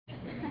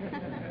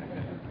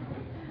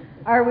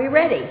Are we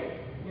ready?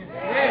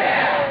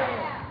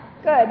 Yeah.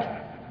 Good.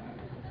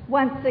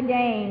 Once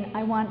again,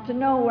 I want to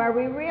know, are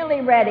we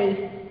really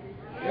ready?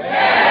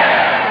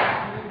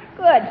 Yeah.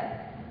 Good.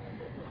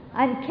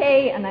 I'm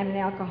Kay, and I'm an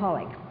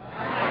alcoholic.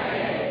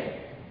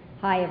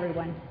 Hi,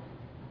 everyone.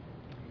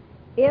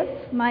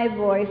 If my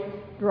voice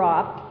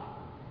drops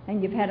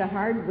and you've had a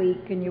hard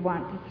week and you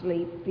want to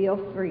sleep, feel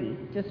free.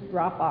 Just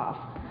drop off.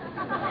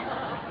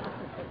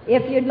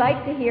 If you'd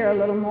like to hear a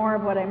little more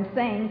of what I'm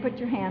saying, put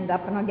your hand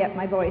up and I'll get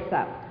my voice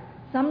up.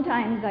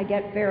 Sometimes I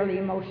get fairly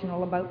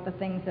emotional about the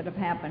things that have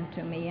happened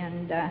to me,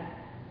 and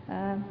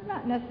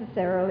not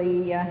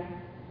necessarily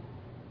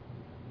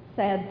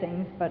sad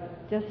things,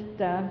 but just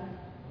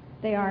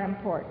they are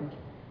important.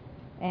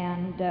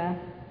 And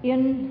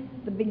in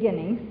the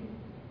beginning,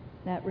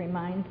 that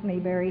reminds me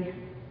very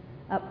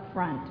up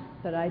front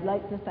that I'd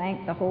like to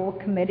thank the whole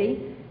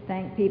committee,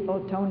 thank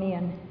people. Tony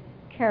and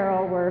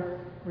Carol were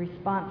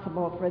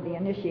responsible for the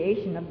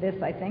initiation of this,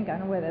 I think. I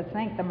don't know whether to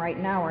thank them right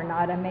now or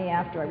not. I may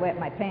after I wet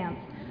my pants.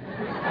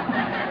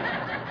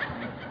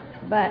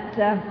 But,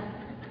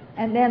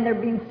 and then there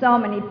have been so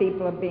many people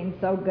who have been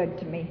so good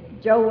to me.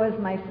 Joe was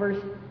my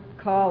first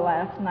call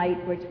last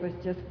night, which was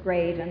just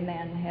great, and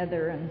then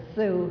Heather and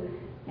Sue,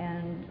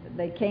 and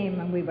they came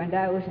and we went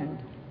out, and,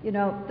 you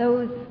know,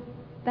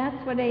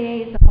 that's what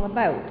AA is all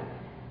about.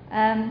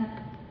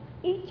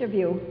 Each of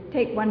you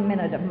take 1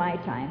 minute of my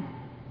time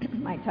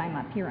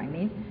up here, I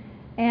mean,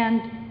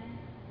 and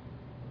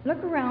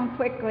look around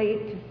quickly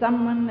to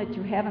someone that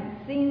you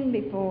haven't seen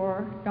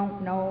before,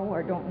 don't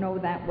know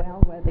that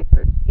well, whether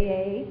you're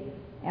AA,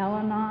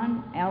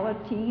 Al-Anon,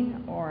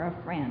 Alateen, or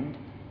a friend,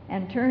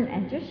 and turn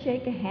and just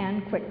shake a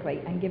hand quickly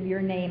and give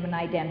your name and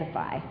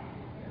identify.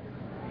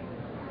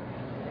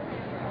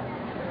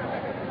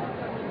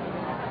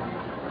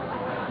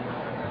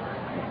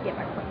 Let's give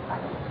a quick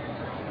hug.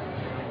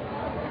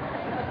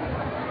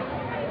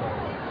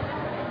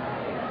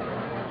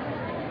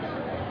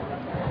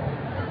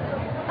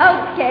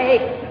 Okay.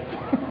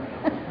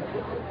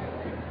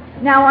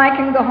 Now I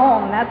can go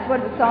home. That's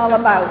what it's all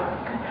about.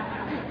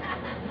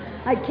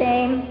 I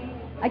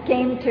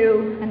came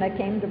to, and I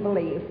came to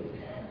believe.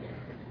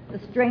 The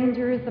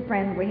stranger is the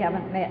friend we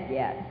haven't met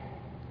yet.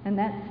 And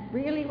that's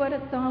really what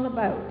it's all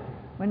about.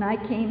 When I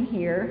came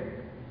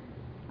here,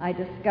 I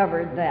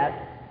discovered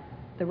that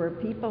there were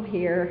people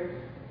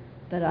here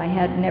that I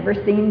had never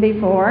seen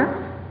before.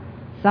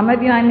 Some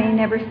of you I may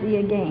never see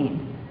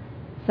again.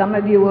 Some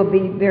of you will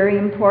be very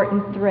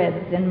important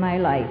threads in my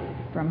life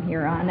from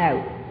here on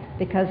out,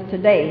 because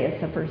today is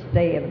the first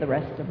day of the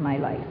rest of my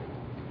life.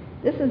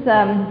 This has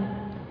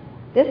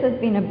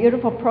been a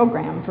beautiful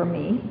program for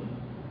me.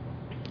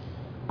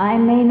 I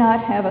may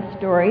not have a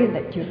story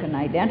that you can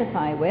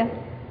identify with.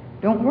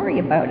 Don't worry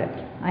about it.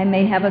 I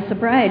may have a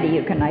sobriety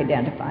you can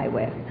identify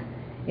with.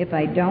 If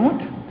I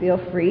don't, feel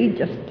free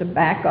just to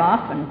back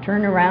off and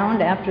turn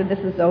around after this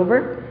is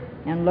over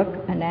and look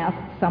and ask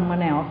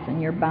someone else,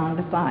 and you're bound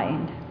to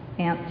find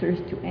answers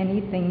to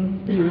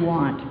anything you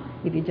want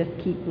if you just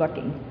keep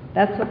looking.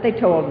 That's what they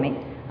told me.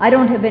 I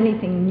don't have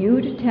anything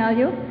new to tell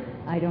you.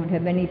 I don't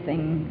have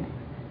anything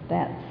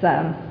that's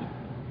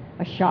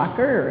a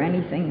shocker or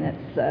anything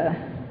that's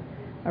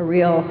a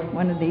real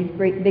one of these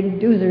great big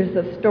doozers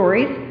of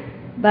stories,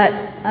 but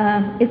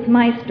it's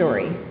my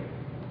story.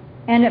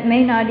 And it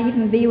may not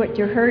even be what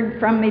you heard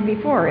from me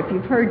before, if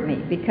you've heard me,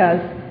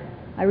 because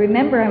I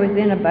remember I was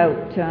in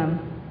about,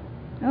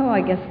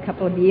 I guess a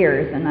couple of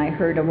years, and I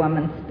heard a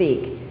woman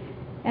speak.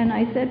 And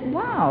I said,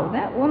 wow,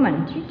 that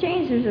woman, she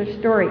changes her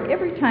story.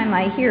 Every time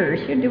I hear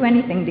her, she'll do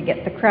anything to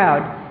get the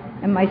crowd.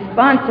 And my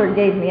sponsor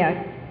gave me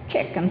a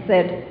kick and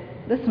said,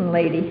 listen,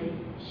 lady,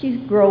 she's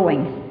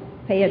growing.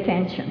 Pay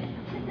attention.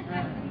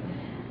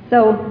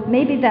 So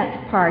maybe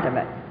that's part of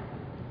it.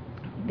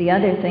 The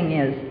other thing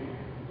is,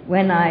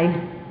 when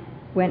I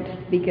went to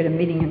speak at a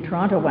meeting in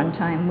Toronto one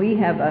time, we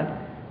have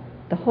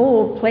the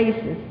whole place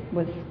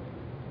was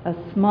a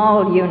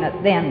small unit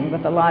then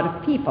with a lot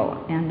of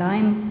people, and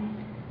I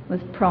was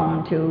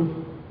prone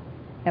to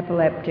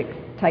epileptic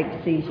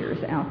type seizures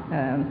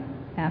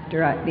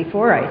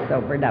before I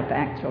sobered up.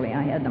 Actually,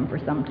 I had them for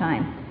some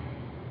time,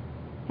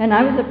 and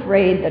I was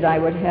afraid that I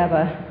would have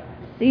a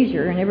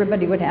seizure and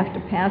everybody would have to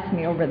pass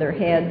me over their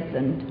heads,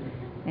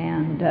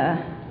 and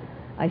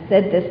I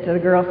said this to the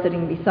girl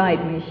sitting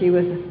beside me. She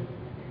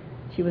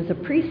was a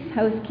priest's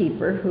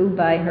housekeeper who,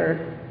 by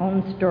her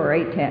own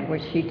story,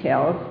 which she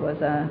tells,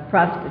 was a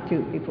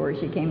prostitute before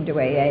she came to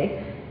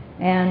AA,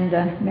 and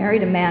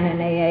married a man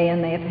in AA,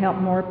 and they have helped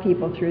more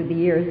people through the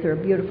years. They're a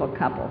beautiful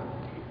couple.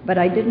 But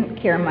I didn't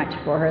care much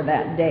for her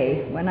that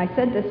day. When I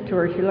said this to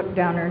her, she looked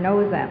down her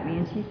nose at me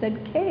and she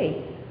said,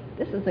 Kay,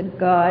 this is a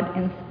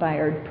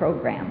God-inspired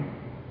program.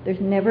 There's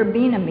never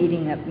been a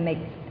meeting that's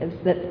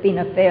been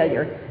a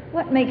failure.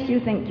 What makes you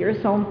think you're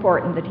so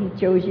important that he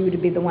chose you to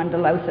be the one to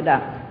louse it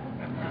up?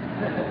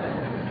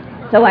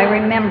 So I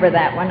remember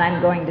that when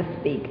I'm going to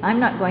speak. I'm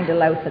not going to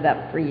louse it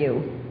up for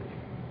you.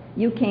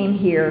 You came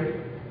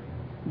here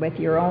with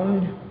your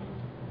own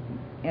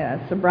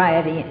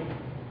sobriety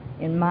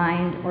in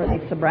mind, or the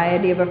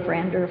sobriety of a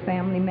friend or a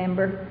family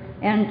member,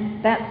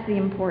 and that's the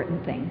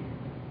important thing.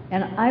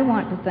 And I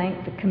want to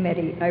thank the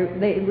committee.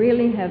 They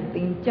really have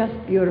been just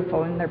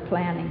beautiful in their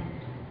planning.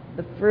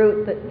 The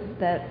fruit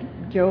that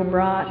Joe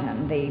brought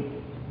and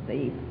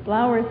the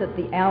flowers that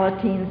the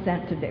Alateen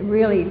sent today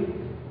really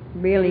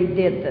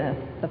did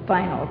the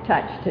final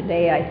touch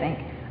today, I think.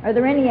 Are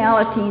there any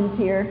Alateens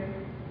here?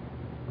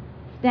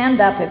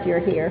 Stand up if you're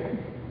here.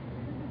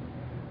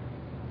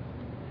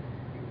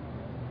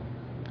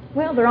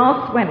 Well, they're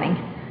all swimming.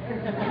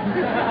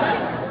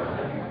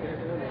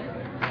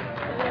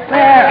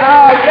 There,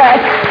 oh, good.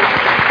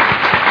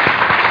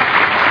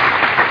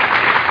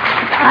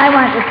 I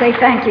want to say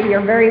thank you.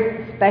 You're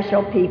very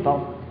special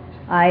people.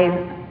 I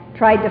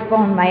tried to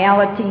phone my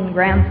Alateen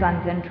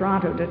grandsons in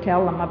Toronto to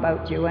tell them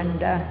about you, and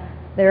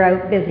they're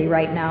out busy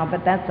right now,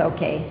 but that's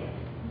okay.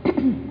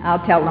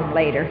 I'll tell them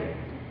later.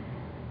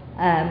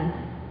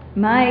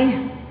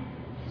 My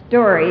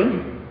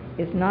story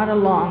is not a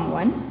long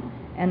one,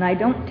 and I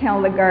don't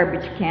tell the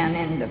garbage can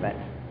end of it.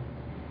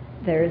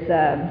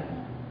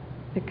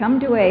 To come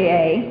to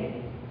AA,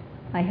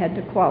 I had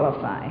to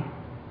qualify,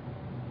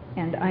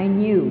 and I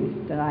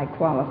knew that I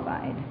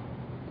qualified.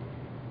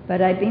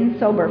 But I've been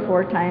sober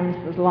 4 times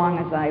as long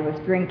as I was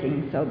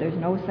drinking, so there's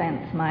no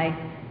sense my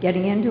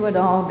getting into it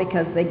all,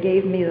 because they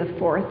gave me the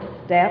 4th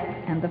step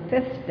and the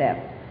 5th step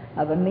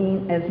as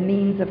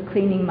means of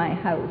cleaning my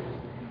house,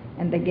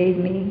 and they gave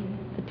me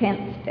the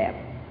 10th step,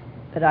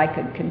 that I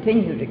could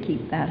continue to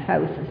keep that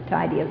house as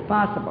tidy as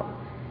possible.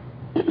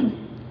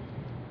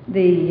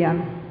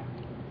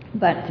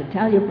 But to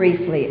tell you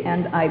briefly,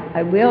 and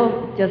I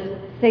will just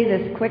say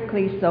this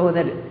quickly so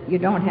that you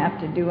don't have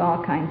to do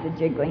all kinds of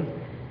jiggling.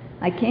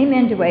 I came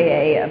into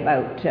AA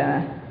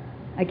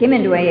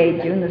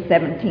June the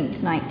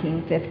 17th,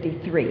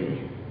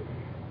 1953,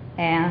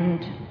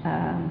 and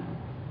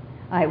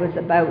I was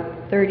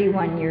about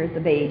 31 years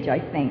of age, I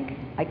think.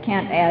 I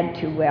can't add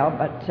too well,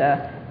 but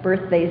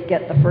birthdays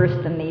get the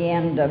first and the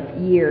end of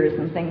years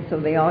and things, so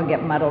they all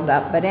get muddled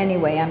up. But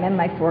anyway, I'm in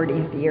my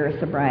 40th year of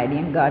sobriety,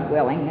 and God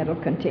willing, it'll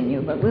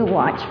continue, but we'll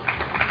watch.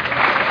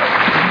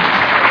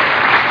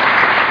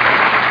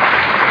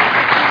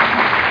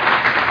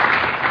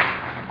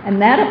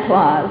 And that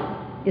applause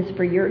is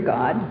for your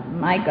God,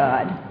 my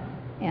God,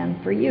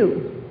 and for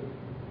you.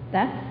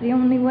 That's the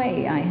only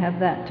way I have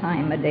that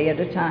time, a day at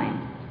a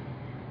time.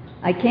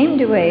 I came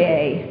to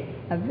AA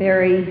a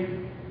very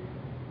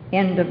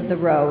end of the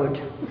road,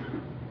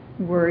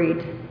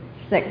 worried,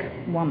 sick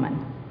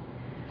woman.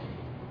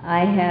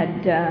 I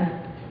had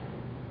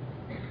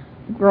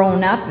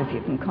grown up, if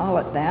you can call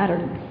it that, or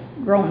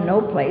grown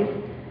no place,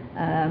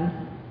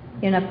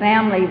 in a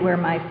family where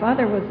my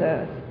father was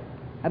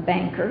a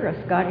banker,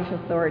 a Scottish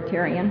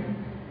authoritarian,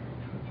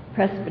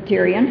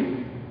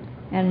 Presbyterian,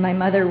 and my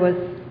mother was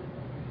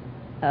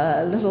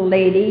a little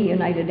lady,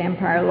 United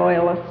Empire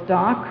Loyalist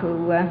stock,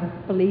 who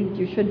believed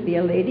you should be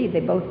a lady. They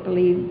both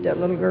believed that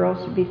little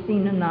girls should be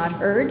seen and not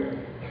heard,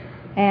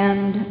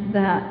 and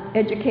that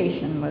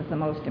education was the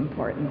most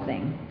important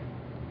thing.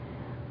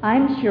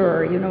 I'm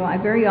sure, I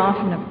very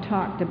often have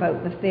talked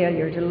about the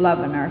failure to love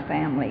in our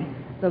family.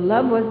 The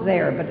love was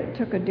there, but it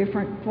took a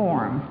different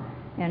form,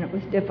 and it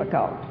was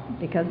difficult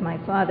because my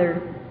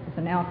father was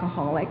an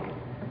alcoholic,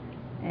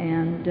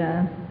 and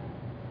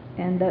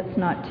that's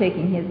not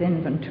taking his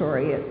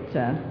inventory. It's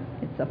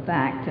a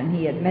fact, and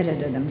he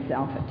admitted it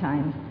himself at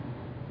times.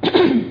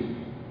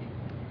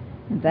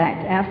 In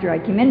fact, after I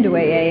came into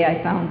AA,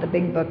 I found the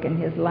big book in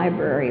his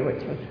library,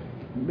 which was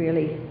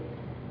really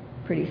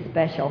pretty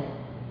special.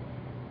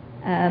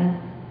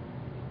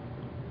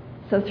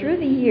 So through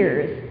the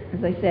years,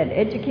 as I said,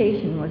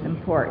 education was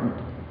important.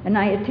 And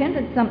I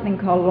attended something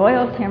called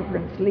Loyal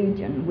Temperance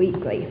Legion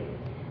weekly.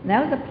 And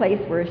that was a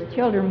place where as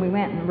children we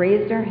went and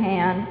raised our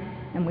hand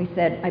and we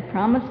said, I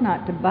promise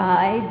not to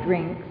buy,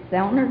 drink,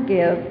 sell, nor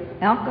give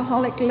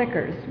alcoholic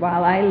liquors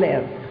while I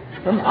live.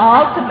 From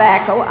all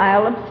tobacco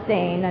I'll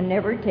abstain and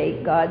never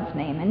take God's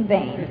name in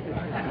vain.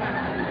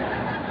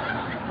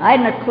 I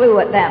hadn't a clue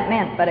what that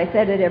meant, but I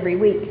said it every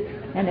week.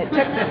 And it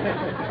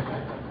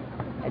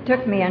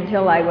took me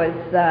until I was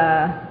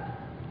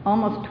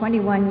almost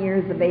 21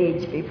 years of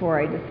age before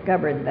I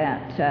discovered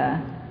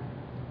that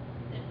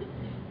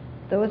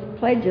those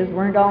pledges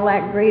weren't all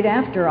that great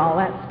after all.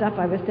 That stuff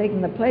I was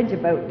taking the pledge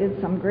about did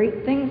some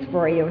great things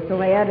for you,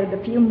 so I added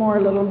a few more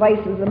little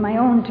vices of my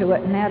own to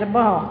it and had a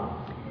ball.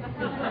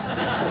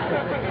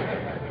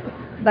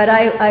 But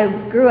I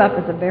grew up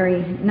as a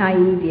very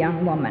naive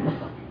young woman.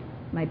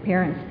 My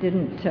parents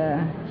didn't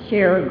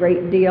share a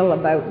great deal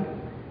about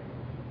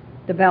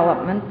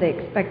development. They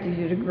expected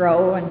you to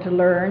grow and to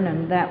learn,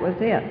 and that was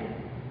it.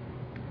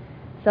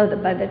 So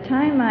that by the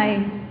time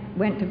I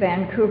went to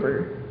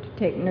Vancouver to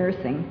take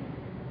nursing,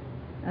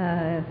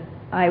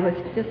 I was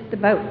just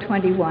about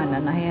 21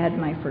 and I had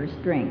my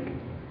first drink.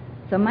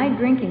 So my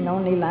drinking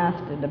only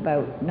lasted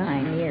about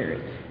 9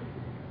 years.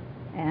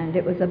 And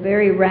it was a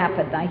very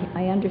rapid,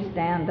 I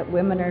understand that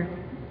women are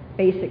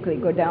basically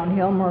go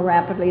downhill more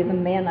rapidly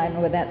than men. I don't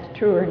know whether that's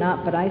true or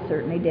not, but I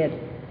certainly did.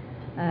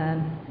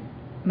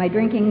 my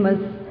drinking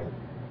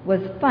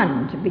was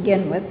fun to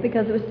begin with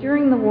because it was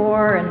during the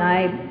war, and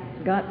I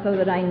got so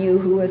that I knew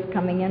who was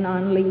coming in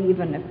on leave,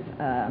 and if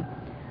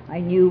I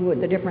knew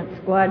the different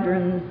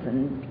squadrons,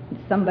 and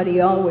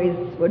somebody always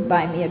would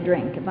buy me a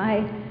drink.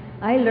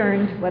 I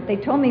learned what they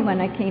told me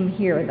when I came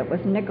here, that was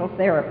nickel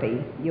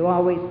therapy. You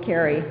always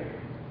carry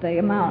the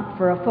amount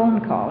for a phone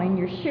call in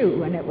your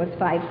shoe, and it was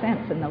 5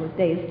 cents in those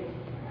days.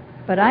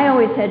 But I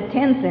always had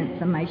 10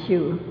 cents in my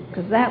shoe,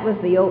 because that was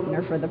the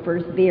opener for the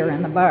first beer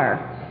in the bar.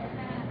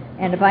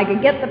 And if I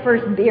could get the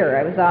first beer,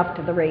 I was off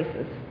to the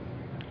races.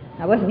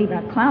 I wasn't even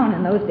a clown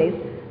in those days,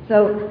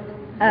 so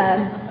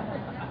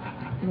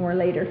more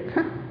later.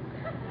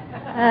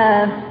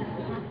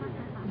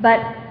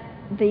 But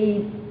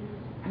the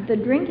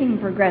drinking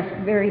progressed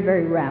very,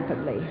 very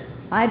rapidly.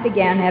 I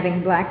began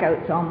having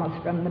blackouts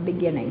almost from the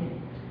beginning.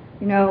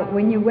 You know,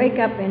 when you wake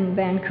up in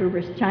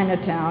Vancouver's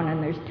Chinatown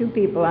and there's two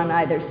people on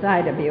either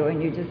side of you,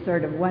 and you just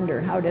sort of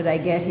wonder, how did I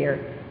get here?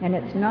 And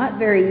it's not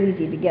very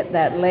easy to get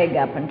that leg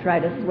up and try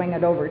to swing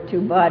it over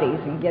two bodies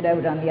and get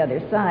out on the other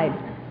side.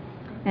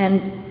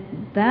 And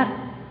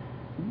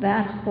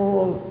that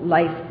whole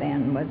life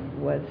then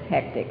was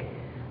hectic.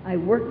 I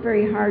worked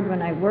very hard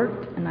when I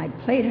worked, and I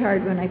played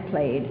hard when I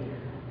played.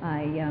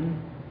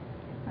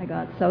 I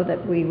got so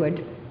that we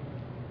would,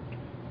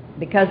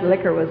 because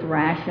liquor was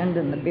rationed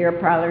and the beer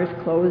parlors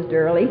closed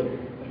early,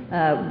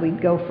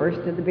 we'd go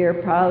first to the beer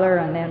parlor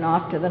and then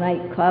off to the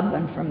nightclub,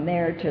 and from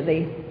there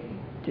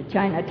to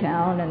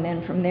Chinatown, and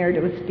then from there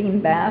to a steam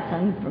bath,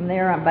 and from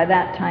there on. By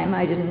that time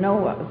I didn't know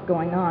what was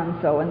going on,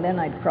 and then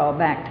I'd crawl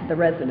back to the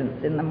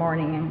residence in the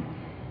morning and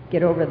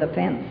get over the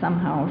fence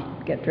somehow,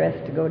 get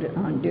dressed to go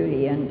on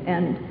duty,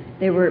 and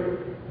they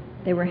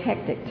were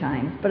hectic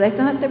times, but I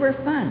thought they were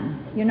fun.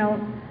 You know,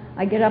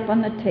 I get up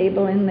on the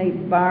table in the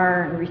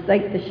bar and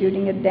recite the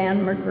shooting of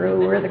Dan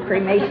McGrew or the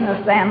cremation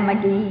of Sam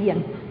McGee,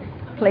 and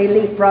play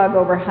leapfrog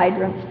over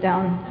hydrants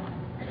down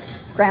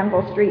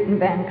Granville Street in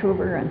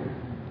Vancouver. And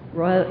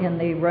in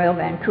the Royal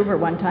Vancouver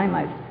one time,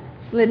 I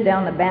slid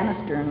down the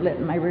banister and lit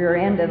my rear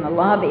end in the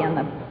lobby, and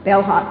the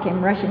bellhop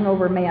came rushing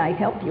over. "May I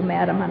help you,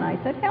 madam?" And I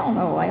said, "Hell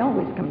no, I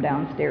always come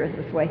downstairs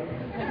this way."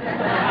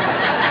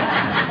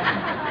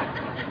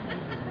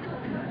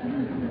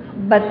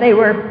 But there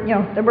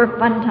were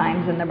fun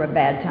times and there were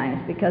bad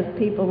times, because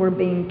people were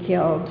being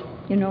killed.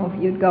 You know,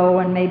 you'd go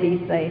and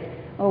maybe say,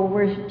 "Oh,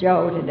 where's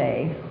Joe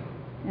today?"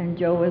 And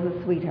Joe was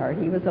a sweetheart.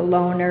 He was a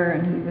loner,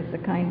 and he was the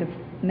kind of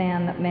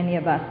man that many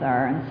of us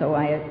are, and so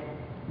I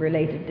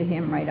related to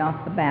him right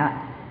off the bat.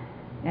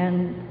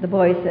 And the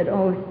boys said,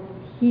 "Oh,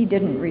 he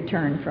didn't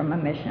return from a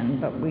mission,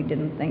 but we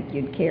didn't think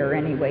you'd care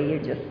anyway. You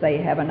just say,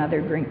 'Have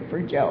another drink for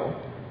Joe.'"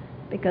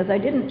 Because I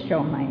didn't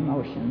show my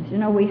emotions. You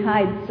know, we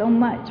hide so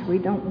much. We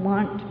don't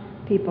want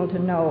people to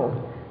know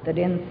that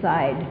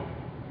inside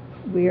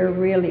we are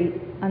really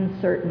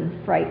uncertain,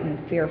 frightened,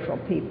 fearful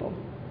people.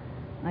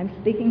 I'm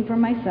speaking for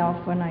myself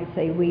when I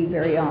say we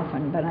very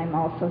often, but I'm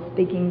also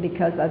speaking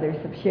because others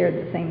have shared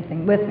the same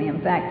thing with me.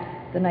 In fact,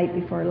 the night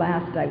before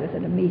last, I was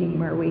at a meeting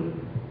where we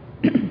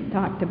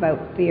talked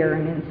about fear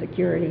and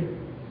insecurity.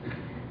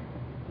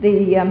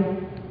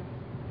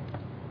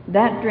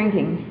 That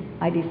drinking,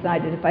 I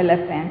decided if I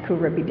left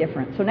Vancouver, it'd be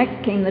different. So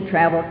next came the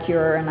travel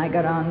cure, and I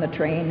got on the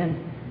train and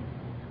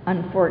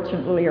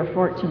unfortunately or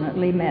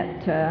fortunately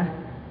met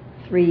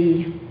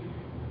 3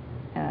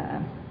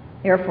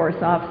 Air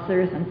Force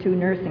officers and 2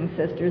 nursing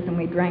sisters, and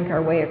we drank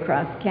our way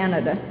across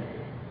Canada,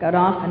 got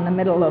off in the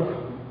middle of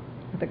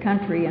the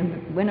country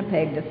in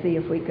Winnipeg to see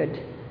if we could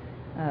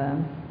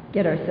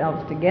get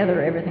ourselves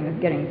together. Everything was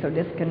getting so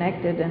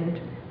disconnected, and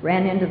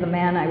ran into the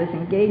man I was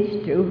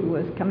engaged to, who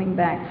was coming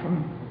back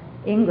from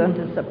England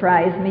to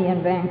surprise me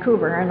in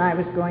Vancouver, and I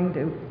was going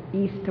to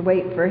east to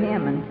wait for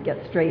him and get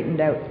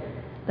straightened out.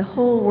 The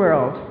whole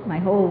world, my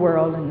whole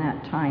world in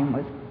that time,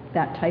 was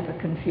that type of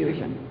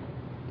confusion.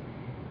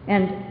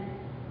 And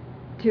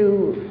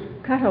to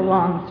cut a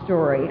long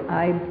story,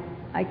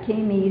 I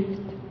came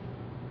east,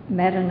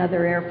 met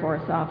another Air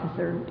Force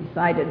officer,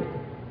 decided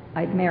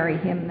I'd marry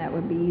him, that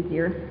would be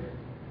easier,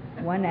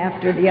 one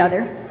after the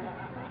other.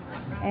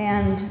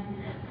 And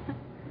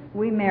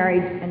we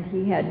married, and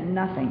he had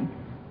nothing.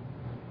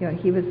 You know,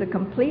 he was the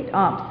complete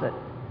opposite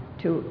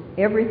to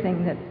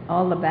everything that,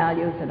 all the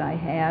values that I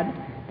had,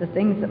 the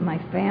things that my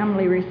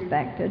family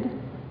respected.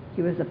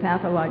 He was a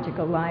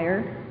pathological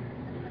liar.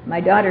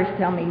 My daughters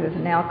tell me he was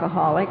an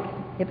alcoholic.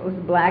 If it was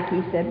black,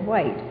 he said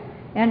white.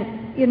 And,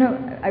 you know,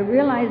 I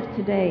realize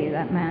today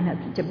that man had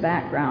such a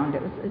background.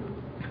 It was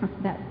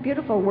that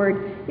beautiful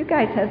word. You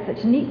guys have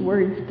such neat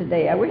words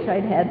today. I wish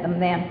I'd had them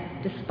then.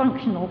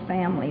 Dysfunctional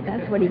family.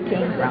 That's what he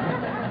came from.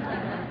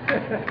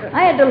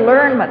 I had to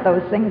learn what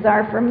those things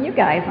are from you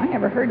guys. I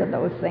never heard of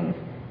those things.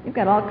 You've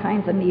got all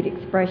kinds of neat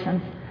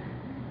expressions.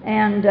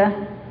 And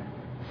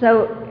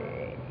so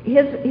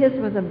his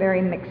was a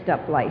very mixed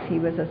up life. He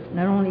was an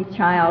only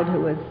child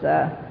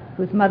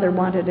whose mother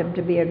wanted him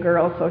to be a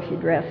girl, so she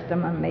dressed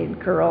him and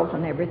made curls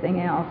and everything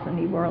else, and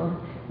he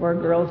wore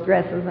girls'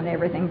 dresses and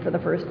everything for the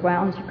first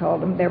while, and she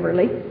called him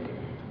Beverly.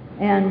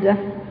 And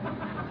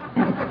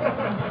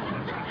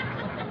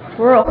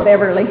Poor old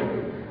Beverly.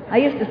 I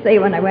used to say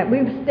when I went,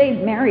 we've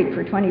stayed married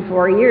for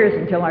 24 years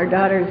until our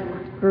daughters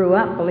grew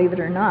up, believe it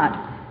or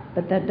not.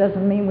 But that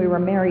doesn't mean we were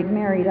married.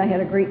 I had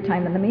a great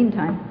time in the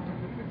meantime.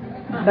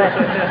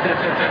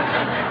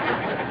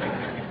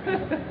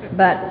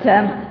 But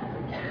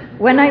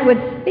when I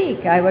would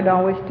speak, I would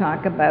always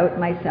talk about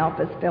myself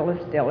as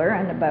Phyllis Diller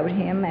and about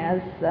him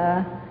as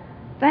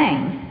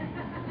Fang,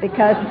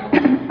 because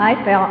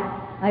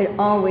I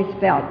always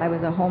felt I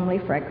was a homely,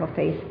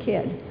 freckle-faced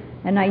kid.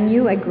 And I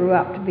knew I grew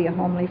up to be a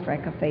homely,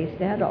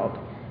 freckle-faced adult.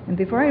 And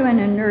before I went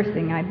in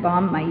nursing, I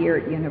bombed my year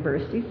at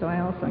university, so I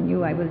also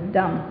knew I was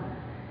dumb.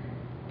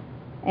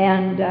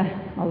 And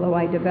although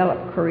I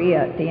developed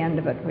chorea at the end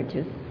of it, which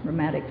is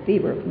rheumatic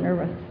fever,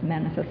 nervous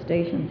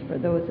manifestations for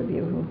those of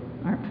you who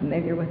aren't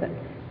familiar with it.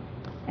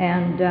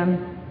 And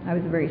I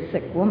was a very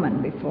sick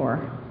woman before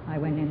I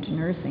went into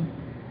nursing.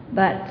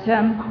 But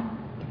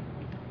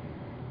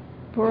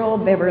poor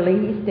old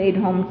Beverly, he stayed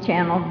home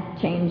channel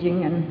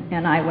changing,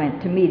 and I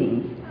went to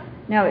meetings.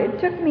 Now, it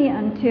took me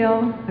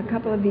until a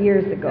couple of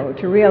years ago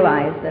to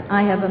realize that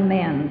I have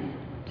amends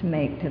to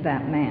make to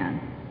that man.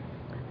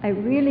 I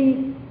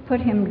really put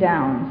him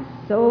down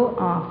so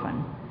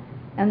often,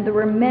 and there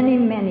were many,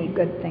 many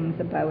good things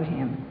about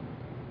him.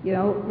 You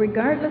know,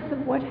 regardless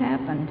of what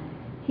happened,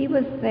 he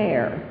was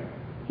there.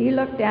 He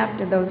looked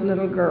after those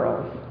little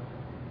girls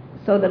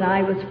so that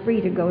I was free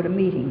to go to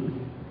meetings.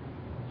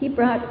 He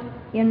brought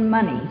in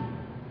money,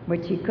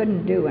 which he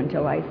couldn't do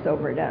until I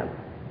sobered up.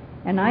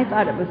 And I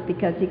thought it was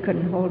because he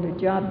couldn't hold a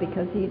job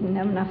because he didn't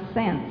have enough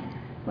sense.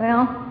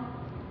 Well,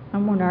 I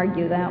won't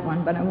argue that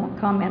one, but I won't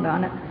comment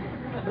on it.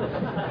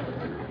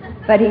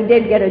 But he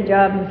did get a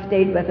job and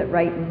stayed with it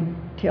right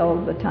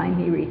until the time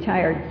he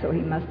retired, so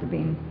he must have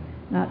been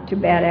not too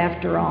bad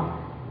after all.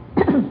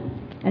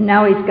 And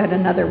now he's got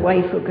another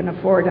wife who can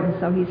afford him,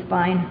 so he's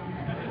fine.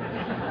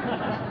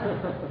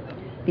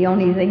 The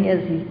only thing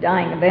is he's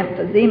dying of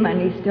emphysema,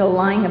 and he's still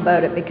lying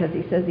about it because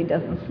he says he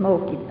doesn't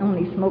smoke. He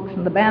only smokes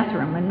in the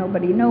bathroom, and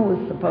nobody knows,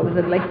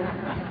 supposedly.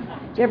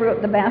 Did you ever go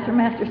to the bathroom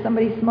after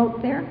somebody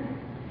smoked there?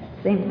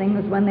 Same thing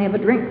as when they have a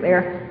drink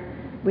there.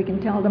 We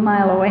can tell it a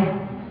mile away.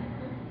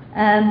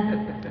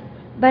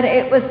 But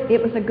it was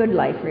a good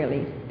life,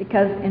 really,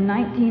 because in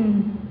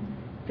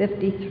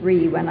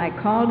 1953, when I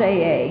called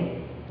AA,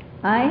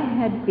 I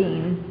had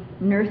been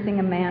nursing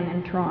a man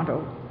in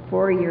Toronto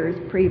 4 years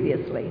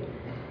previously.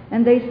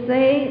 And they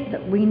say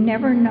that we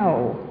never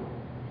know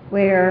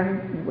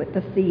where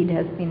the seed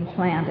has been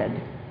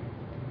planted.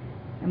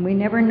 And we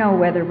never know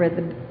whether we're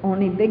the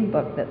only big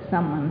book that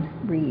someone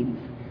reads.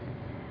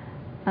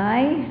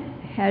 I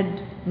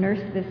had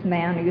nursed this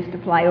man who used to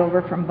fly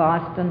over from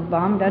Boston,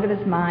 bombed out of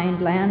his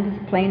mind, land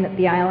his plane at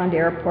the island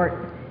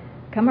airport,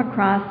 come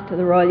across to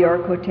the Royal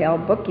York Hotel,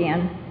 book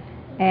in,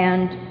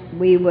 and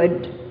we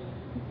would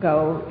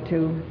go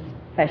to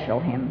special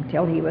him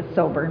till he was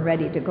sober and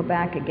ready to go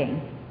back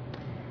again.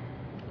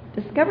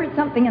 Discovered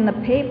something in the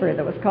paper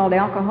that was called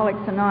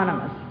Alcoholics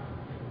Anonymous.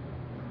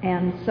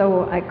 And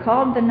so I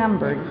called the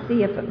number to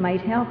see if it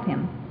might help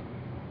him.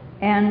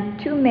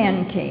 And 2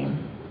 men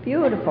came,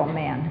 beautiful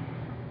men.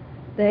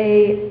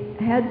 They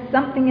had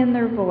something in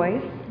their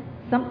voice,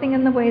 something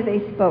in the way they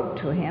spoke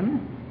to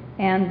him,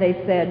 and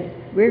they said,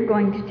 we're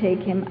going to take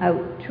him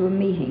out to a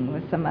meeting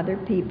with some other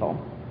people,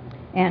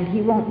 and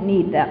he won't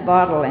need that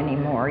bottle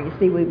anymore. You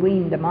see, we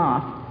weaned him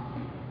off.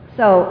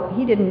 So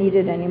he didn't need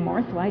it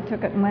anymore, so I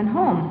took it and went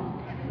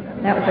home.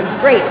 That was a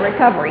great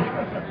recovery.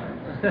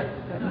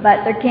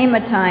 But there came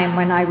a time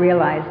when I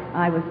realized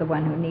I was the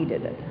one who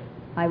needed it.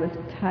 I was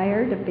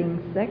tired of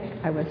being sick.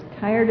 I was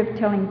tired of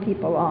telling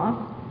people off.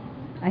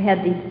 I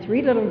had these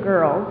 3 little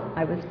girls.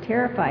 I was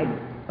terrified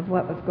of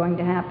what was going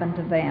to happen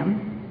to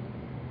them.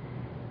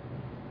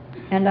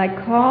 And I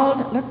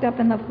looked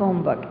up in the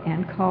phone book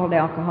and called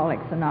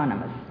Alcoholics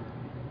Anonymous.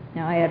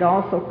 Now, I had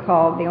also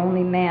called the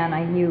only man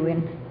I knew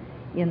in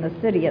the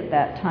city at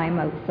that time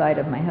outside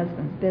of my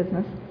husband's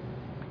business.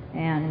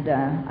 And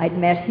I'd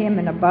met him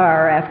in a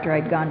bar after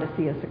I'd gone to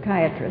see a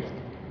psychiatrist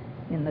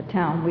in the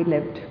town. We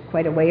lived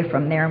quite away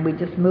from there, and we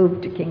just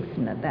moved to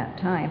Kingston at that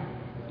time.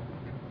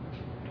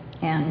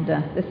 And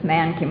this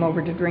man came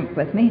over to drink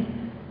with me,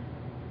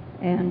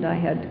 and I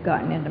had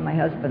gotten into my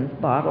husband's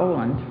bottle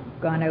and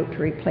gone out to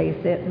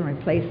replace it and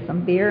replace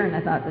some beer, and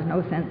I thought there's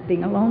no sense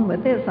being alone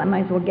with this. I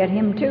might as well get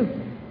him too.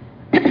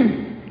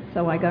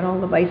 So I got all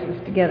the vices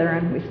together,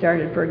 and we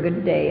started for a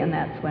good day, and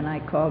that's when I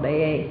called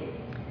AA.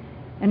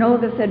 And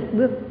Olga said,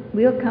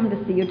 we'll come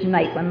to see you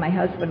tonight when my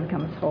husband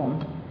comes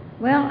home.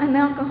 Well, I'm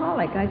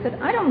alcoholic. I said,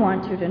 I don't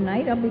want you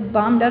tonight. I'll be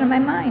bombed out of my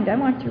mind. I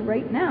want you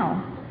right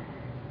now.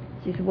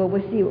 She said, well,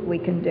 we'll see what we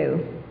can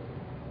do.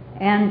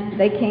 And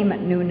they came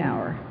at noon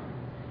hour.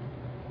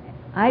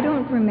 I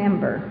don't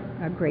remember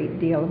a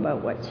great deal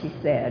about what she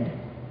said.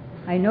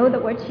 I know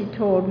that what she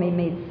told me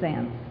made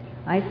sense.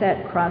 I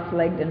sat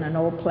cross-legged in an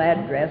old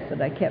plaid dress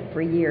that I kept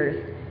for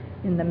years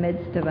in the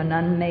midst of an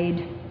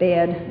unmade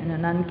bed in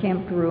an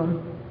unkempt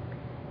room.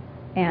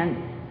 And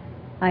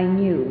I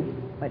knew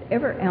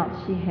whatever else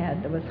she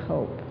had, there was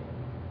hope.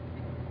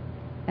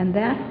 And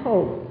that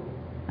hope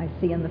I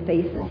see in the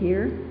faces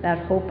here,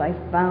 that hope I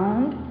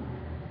found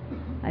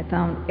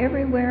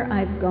everywhere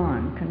I've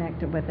gone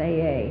connected with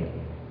AA.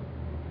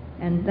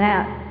 And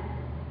that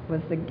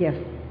was the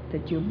gift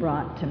that you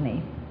brought to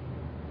me.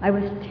 I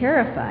was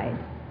terrified.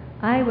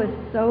 I was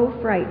so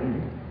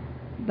frightened.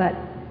 But,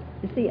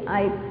 you see,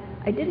 I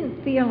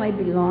didn't feel I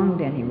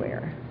belonged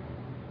anywhere.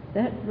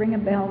 Does that ring a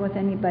bell with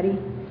anybody?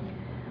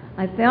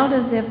 I felt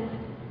as if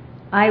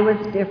I was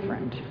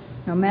different.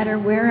 No matter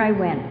where I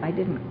went, I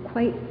didn't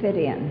quite fit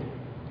in.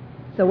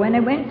 So when I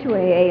went to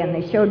AA and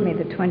they showed me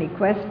the 20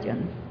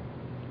 questions,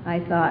 I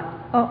thought,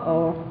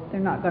 uh-oh, they're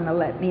not going to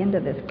let me into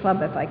this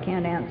club if I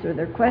can't answer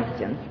their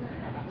questions.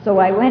 So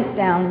I went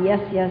down,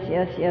 yes,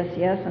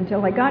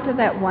 until I got to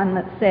that one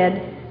that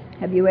said,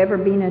 have you ever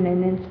been in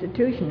an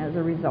institution as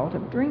a result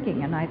of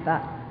drinking? And I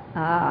thought,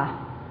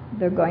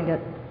 they're going to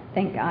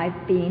think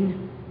I've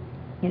been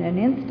in an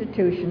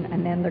institution,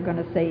 and then they're going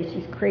to say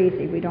she's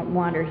crazy, we don't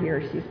want her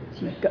here,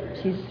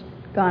 she's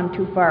gone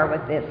too far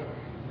with this.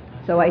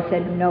 So I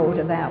said no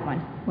to that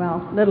one.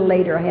 Well, a little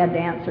later I had to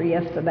answer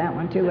yes to that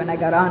one too, and I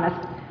got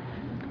honest.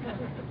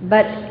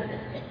 But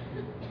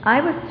I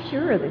was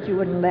sure that you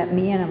wouldn't let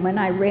me in, and when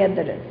I read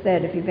that it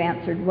said if you've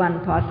answered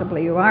 1,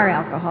 possibly you are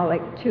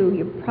alcoholic, 2,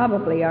 you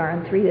probably are,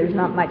 and 3, there's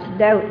not much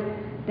doubt,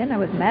 then I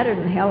was madder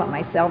than hell at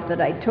myself that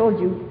I told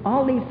you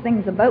all these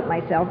things about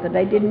myself that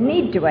I didn't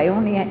need to. I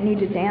only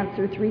needed to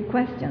answer 3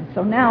 questions.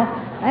 So now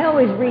I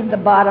always read the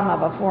bottom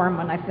of a form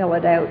when I fill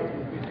it out.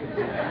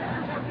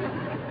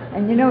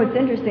 And you know, it's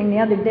interesting, the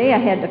other day I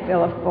had to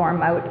fill a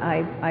form out.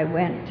 I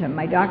went to,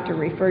 my doctor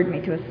referred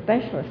me to a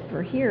specialist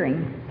for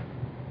hearing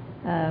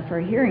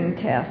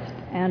test,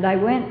 and I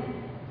went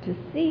to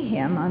see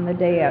him on the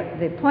day of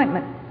the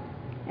appointment,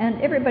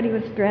 and everybody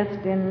was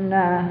dressed in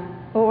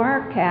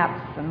OR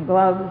caps and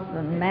gloves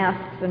and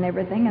masks and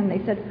everything, and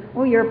they said,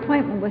 oh, your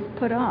appointment was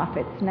put off,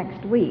 it's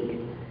next week.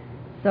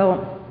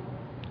 So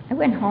I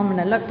went home and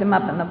I looked him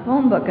up in the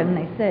phone book, and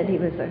they said he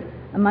was,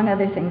 among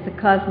other things, a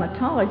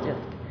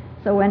cosmetologist.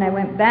 So when I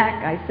went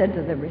back, I said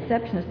to the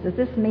receptionist, does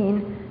this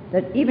mean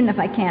that even if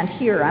I can't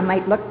hear, I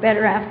might look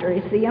better after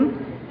I see him?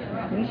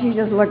 And she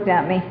just looked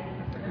at me.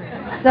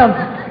 So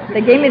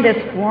they gave me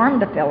this form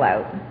to fill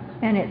out,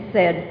 and it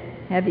said,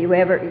 have you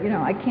ever,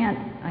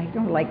 I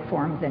don't like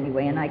forms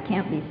anyway, and I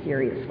can't be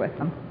serious with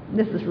them.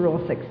 This is Rule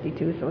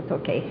 62, so it's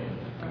okay.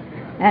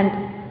 And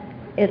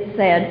it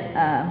said,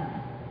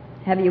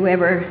 have you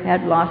ever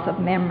had loss of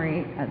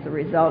memory as a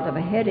result of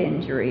a head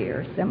injury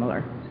or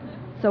similar?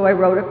 So I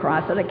wrote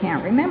across it, I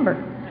can't remember.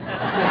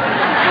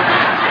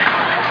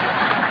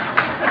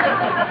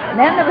 And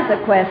then there was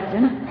a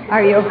question,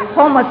 are you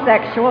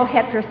homosexual,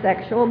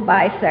 heterosexual,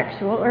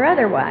 bisexual, or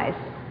otherwise?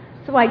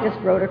 So I just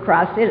wrote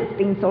across it. It's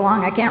been so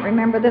long I can't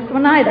remember this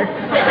one either.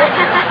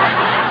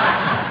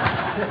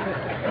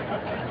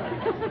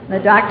 The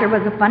doctor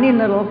was a funny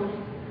little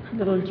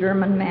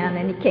German man,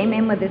 and he came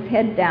in with his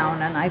head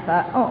down, and I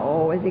thought,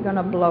 oh, is he going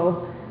to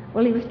blow?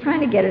 Well, he was trying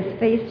to get his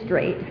face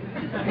straight.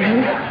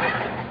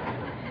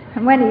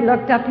 And when he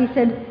looked up, he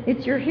said,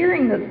 it's your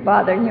hearing that's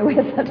bothering you, is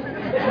it?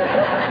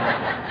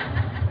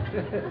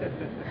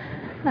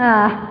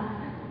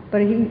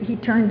 But he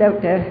turned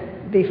out to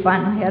be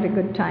fun. I had a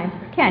good time.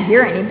 Can't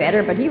hear any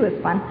better, but he was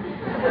fun.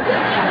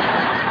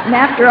 And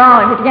after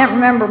all, if you can't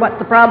remember what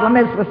the problem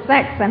is with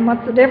sex, then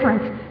what's the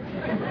difference?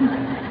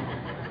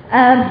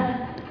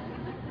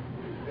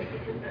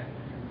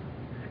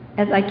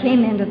 As I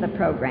came into the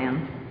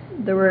program,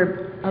 there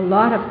were a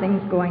lot of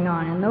things going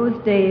on. In those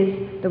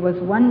days, there was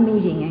one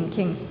meeting in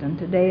Kingston.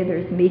 Today,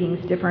 there's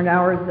meetings different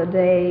hours of the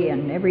day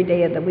and every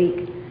day of the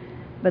week.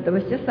 But there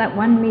was just that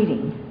one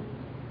meeting.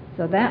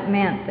 So that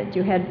meant that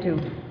you had to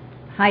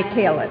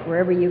hightail it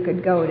wherever you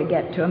could go to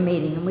get to a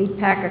meeting. And we'd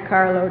pack a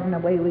carload and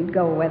away we'd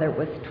go, whether it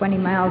was 20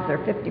 miles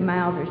or 50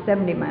 miles or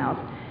 70 miles.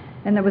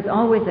 And there was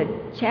always a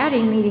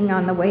chatty meeting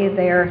on the way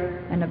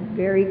there and a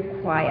very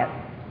quiet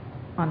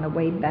on the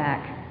way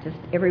back. Just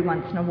every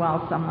once in a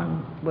while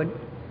someone would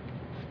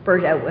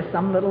spurt out with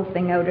some little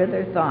thing out of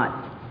their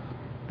thoughts.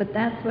 But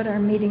that's what our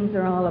meetings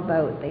are all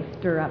about. They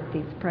stir up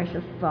these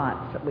precious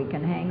thoughts that we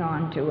can hang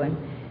on to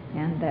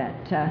and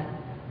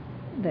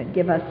that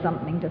give us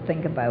something to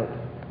think about.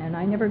 And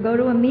I never go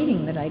to a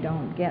meeting that I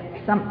don't get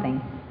something.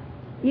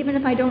 Even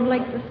if I don't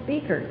like the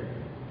speaker,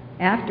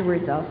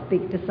 afterwards I'll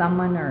speak to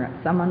someone or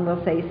someone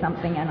will say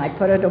something and I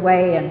put it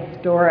away and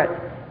store it.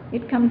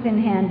 It comes in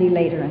handy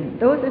later, and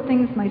those are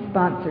things my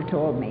sponsor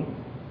told me.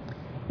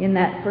 In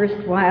that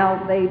first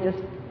while, they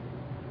just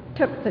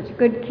took such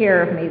good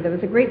care of me. There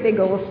was a great big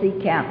old sea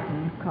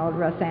captain called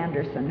Russ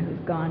Anderson, who's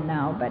gone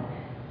now, but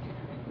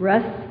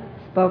Russ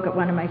spoke at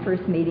one of my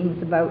first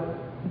meetings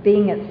about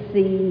being at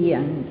sea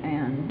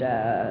and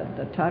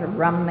the tot of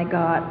rum they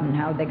got and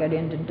how they got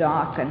into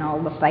dock and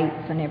all the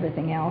fights and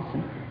everything else.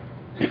 And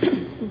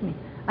excuse me.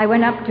 I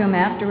went up to him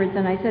afterwards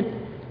and I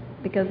said,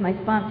 because my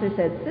sponsor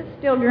said, sit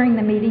still during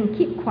the meeting,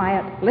 keep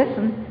quiet,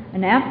 listen,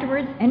 and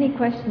afterwards, any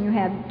question you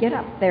have, get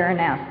up there and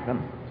ask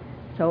them.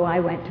 So I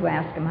went to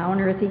ask him how on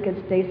earth he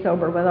could stay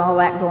sober with all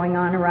that going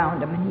on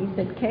around him. And he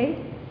said,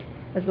 Kay,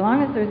 As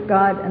long as there's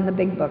God and the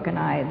Big Book and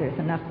I, there's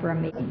enough for a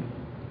meeting.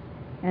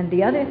 And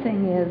the other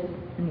thing is,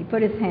 and he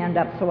put his hand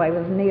up so I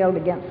was nailed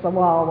against the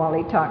wall while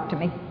he talked to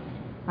me,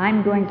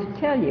 I'm going to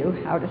tell you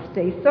how to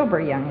stay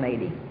sober, young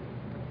lady.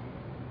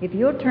 If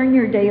you'll turn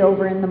your day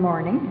over in the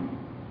morning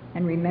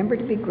and remember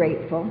to be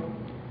grateful,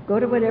 go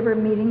to whatever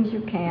meetings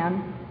you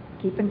can,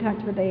 keep in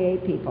touch with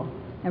AA people,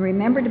 and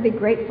remember to be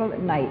grateful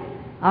at night,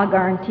 I'll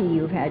guarantee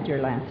you've had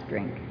your last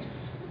drink.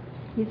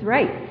 He's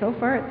right. So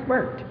far it's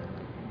worked.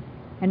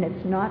 And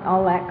it's not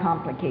all that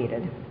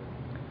complicated.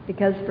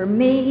 Because for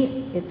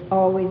me, it's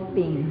always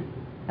been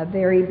a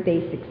very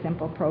basic,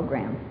 simple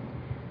program.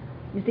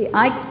 You see,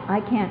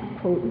 I can't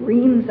quote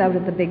reams out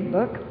of the Big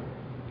Book.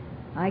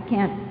 I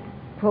can't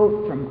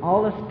quote from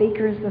all the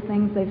speakers the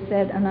things they've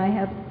said, and I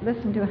have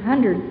listened to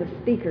hundreds of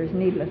speakers,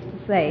 needless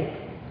to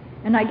say.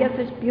 And I get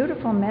such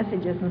beautiful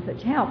messages and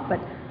such help, but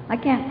I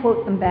can't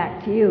quote them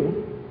back to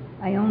you.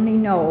 I only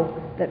know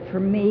that for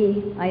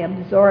me, I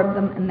absorb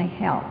them and they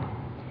help.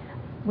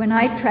 When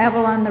I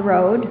travel on the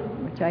road,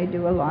 which I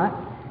do a lot,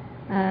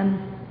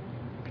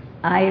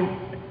 I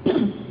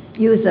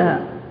use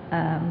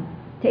a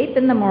tape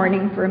in the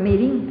morning for a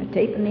meeting, a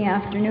tape in the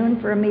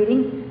afternoon for a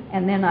meeting,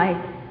 and then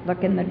I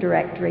look in the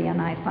directory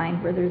and I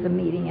find where there's a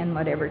meeting in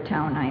whatever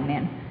town I'm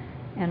in,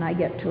 and I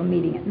get to a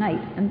meeting at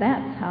night. And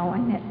that's how I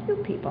met you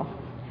people.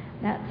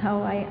 That's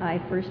how I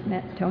first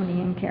met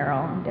Tony and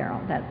Carol and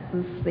Daryl. That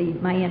was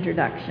my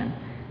introduction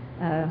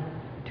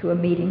to a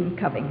meeting in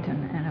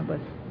Covington, and it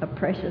was a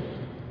precious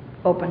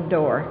open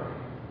door.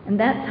 And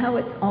that's how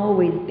it's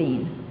always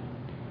been.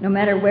 No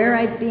matter where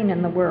I've been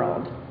in the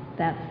world,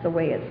 that's the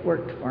way it's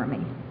worked for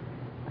me.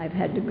 I've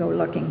had to go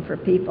looking for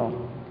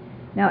people.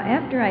 Now,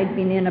 after I'd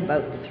been in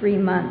about 3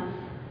 months,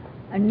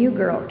 a new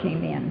girl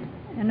came in.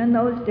 And in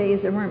those days,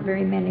 there weren't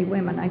very many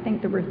women. I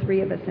think there were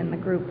 3 of us in the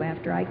group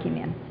after I came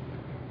in.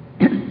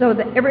 So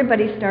that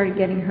everybody started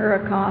getting her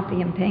a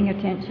coffee and paying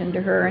attention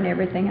to her and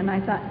everything. And I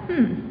thought,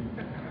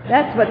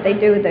 that's what they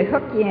do. They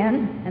hook you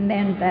in, and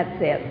then that's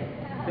it.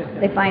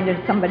 They find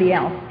it somebody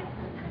else.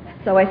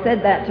 So I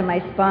said that to my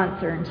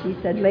sponsor, and she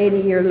said, lady,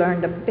 you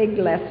learned a big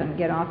lesson.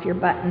 Get off your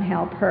butt and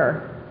help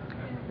her.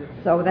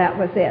 So that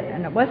was it.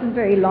 And it wasn't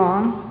very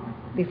long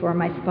before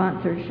my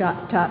sponsor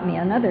taught me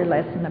another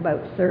lesson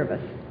about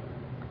service.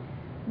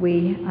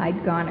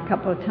 I'd gone a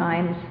couple of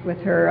times with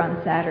her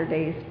on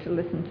Saturdays to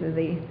listen to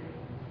the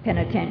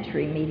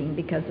penitentiary meeting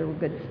because there were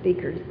good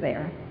speakers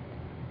there.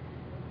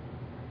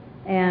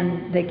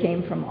 And they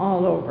came from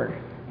all over.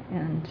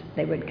 And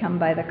they would come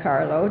by the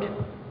carload,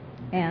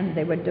 and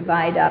they would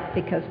divide up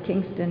because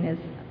Kingston is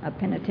a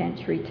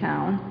penitentiary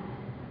town.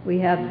 We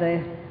have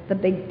the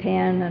Big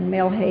Pen and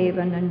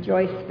Millhaven and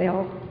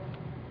Joyceville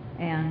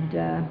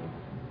and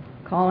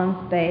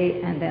Collins Bay,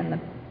 and then the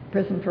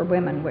Prison for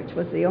Women, which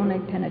was the only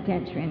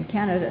penitentiary in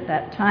Canada at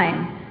that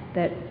time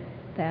that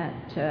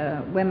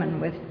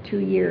women with 2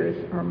 years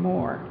or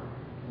more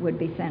would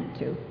be sent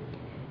to.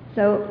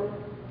 So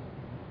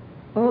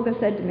Olga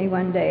said to me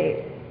one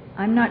day,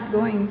 I'm not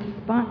going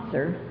to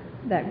sponsor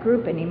that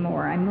group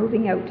anymore. I'm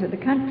moving out to the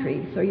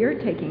country, so you're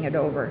taking it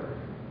over.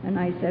 And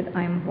I said,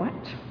 I'm what?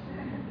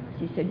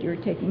 She said, you're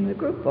taking the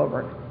group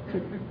over. I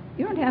said,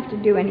 you don't have to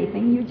do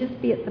anything. You just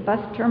be at the bus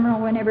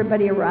terminal when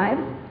everybody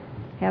arrives,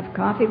 have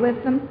coffee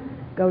with them,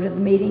 go to the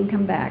meeting,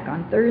 come back.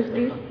 On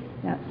Thursdays,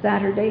 that's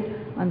Saturday,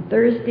 on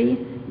Thursday,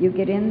 you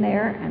get in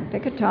there and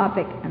pick a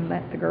topic and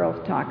let the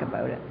girls talk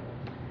about it.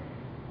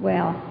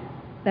 Well,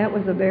 that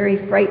was a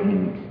very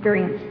frightening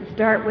experience to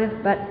start with,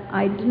 but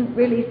I didn't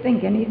really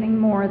think anything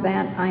more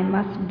than I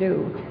must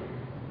do.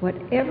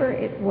 Whatever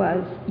it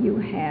was you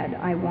had,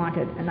 I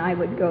wanted, and I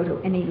would go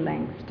to any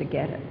lengths to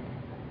get it.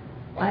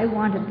 I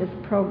wanted this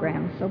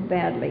program so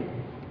badly.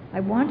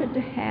 I wanted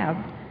to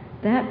have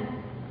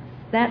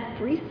that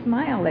free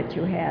smile that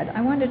you had.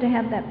 I wanted to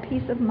have that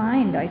peace of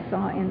mind I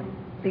saw in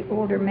the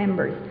older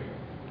members.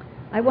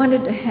 I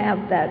wanted to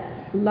have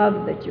that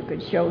love that you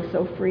could show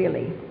so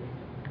freely.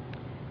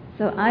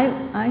 So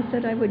I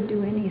said I would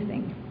do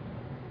anything.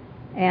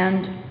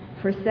 And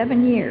for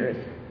 7 years,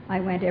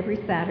 I went every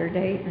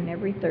Saturday and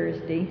every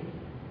Thursday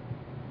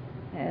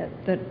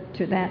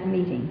to that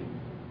meeting.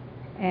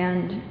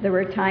 And there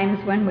were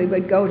times when we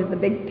would go to the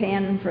Big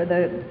Pen for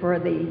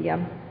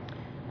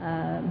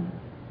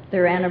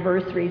their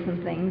anniversaries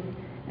and things.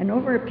 And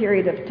over a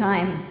period of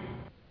time,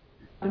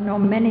 I know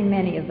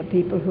many of the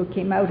people who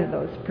came out of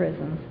those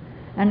prisons.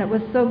 And it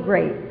was so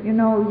great. You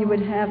know, you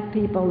would have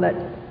people that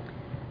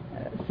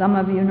some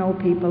of you know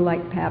people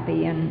like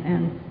Pappy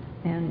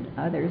and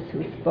others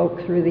who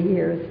spoke through the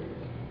years.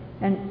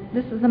 And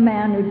this is a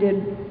man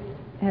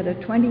who had a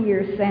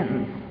 20-year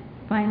sentence,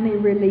 finally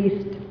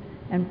released,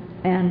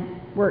 and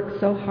worked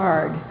so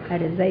hard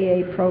at his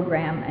AA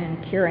program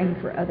and caring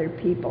for other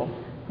people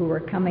who were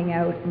coming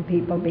out and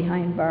people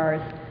behind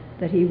bars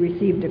that he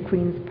received a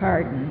Queen's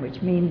pardon,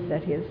 which means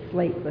that his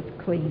slate was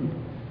clean.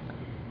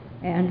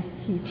 And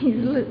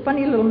he's a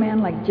funny little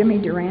man like Jimmy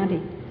Durante.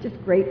 He's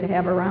just great to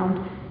have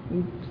around.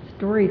 His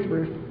stories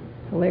were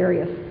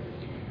hilarious.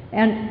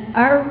 And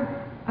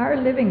our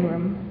living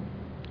room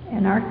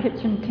and our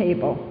kitchen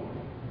table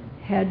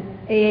had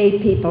AA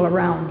people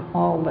around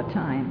all the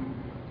time.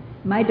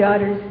 My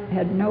daughters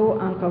had no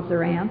uncles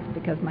or aunts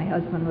because my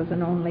husband was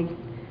an only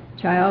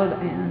child,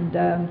 and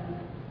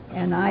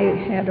I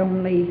had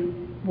only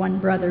one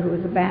brother who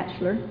was a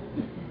bachelor.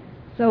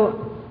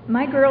 So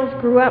my girls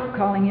grew up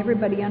calling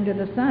everybody under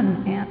the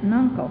sun aunt and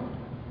uncle,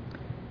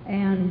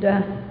 and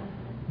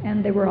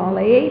they were all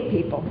AA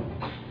people.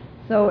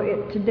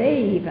 So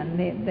today even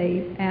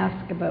they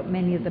ask about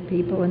many of the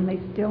people, and they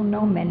still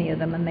know many of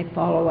them, and they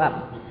follow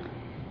up.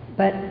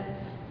 But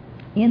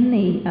in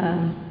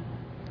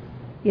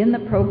the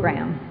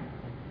program,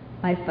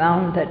 I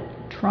found that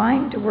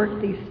trying to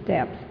work these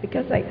steps,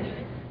 because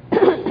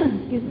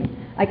excuse me,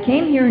 I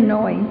came here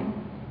knowing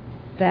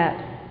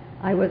that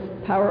I was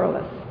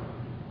powerless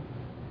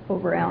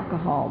over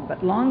alcohol,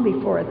 but long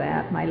before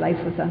that, my life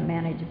was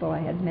unmanageable. I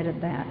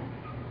admitted that.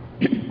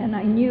 And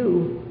I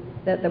knew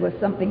that there was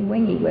something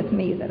wingy with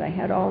me, that I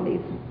had all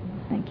these,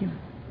 thank you,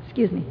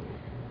 excuse me.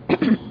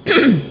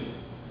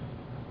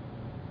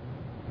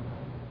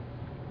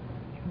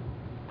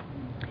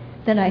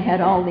 That I had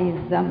all these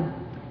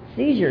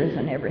seizures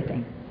and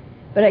everything.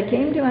 But I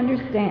came to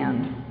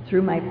understand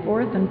through my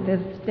fourth and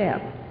fifth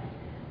step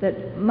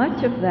that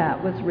much of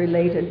that was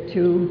related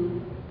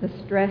to the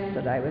stress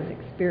that I was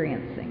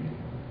experiencing.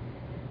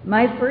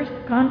 My first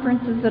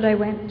conferences that I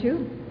went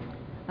to,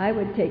 I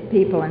would take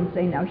people and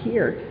say, now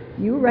here,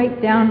 you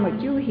write down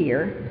what you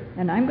hear,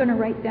 and I'm going to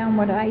write down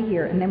what I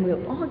hear, and then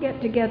we'll all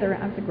get together.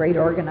 I was a great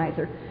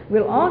organizer.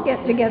 We'll all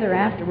get together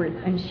afterwards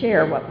and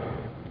share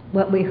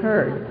what we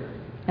heard.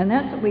 And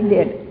that's what we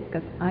did,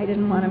 because I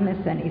didn't want to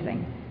miss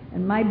anything.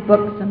 And my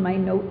books and my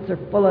notes are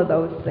full of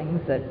those things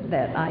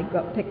that I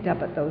got picked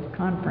up at those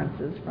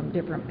conferences from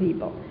different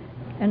people.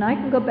 And I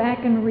can go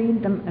back and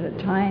read them at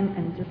a time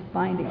and just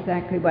find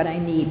exactly what I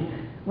need.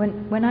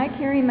 When I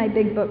carry my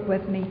big book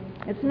with me,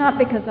 it's not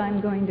because I'm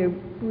going to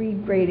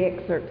read great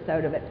excerpts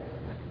out of it.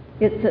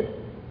 It's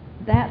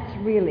that's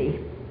really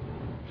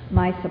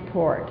my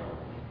support.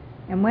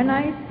 And when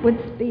I would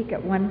speak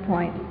at one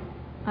point,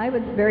 I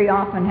would very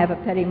often have a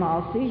petit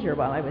mal seizure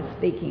while I was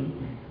speaking.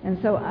 And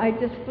so I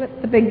just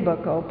flipped the big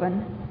book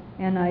open,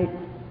 and I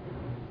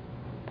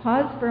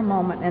paused for a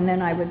moment, and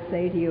then I would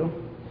say to you,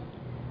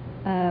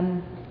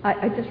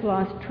 I just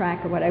lost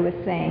track of what I was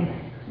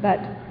saying, but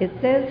it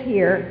says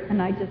here,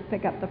 and I just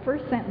pick up the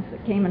first sentence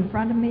that came in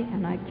front of me,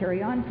 and I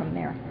carry on from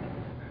there.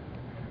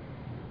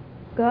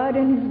 God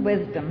in His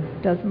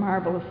wisdom does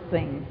marvelous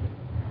things.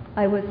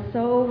 I was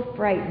so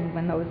frightened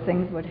when those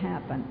things would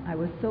happen. I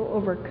was so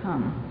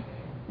overcome,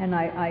 and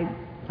I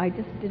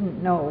just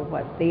didn't know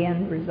what the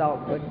end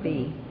result would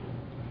be.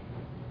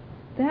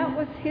 That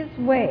was His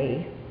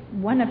way,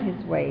 one of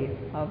His ways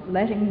of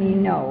letting me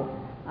know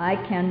I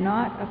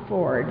cannot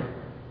afford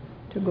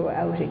to go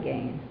out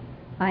again.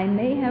 I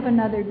may have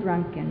another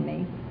drunk in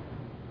me.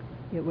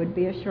 It would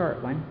be a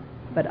short one,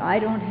 but I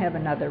don't have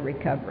another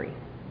recovery.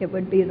 It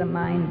would be the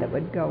mind that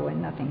would go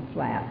and nothing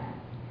flat.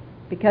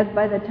 Because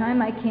by the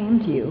time I came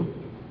to you,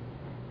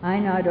 I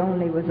not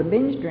only was a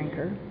binge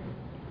drinker,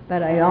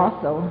 but I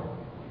also,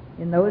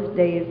 in those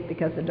days,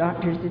 because the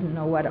doctors didn't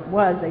know what it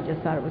was, they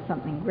just thought it was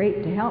something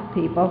great to help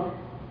people,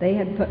 they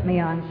had put me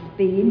on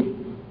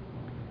speed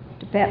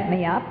to pep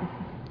me up,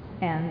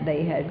 and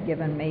they had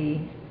given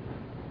me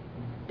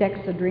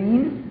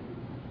Dexedrine,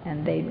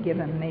 and they'd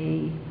given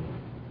me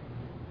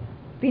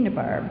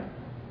phenobarb,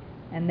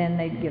 and then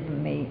they'd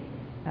given me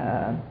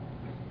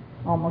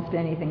almost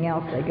anything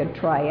else they could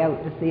try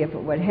out to see if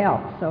it would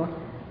help. So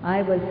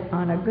I was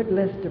on a good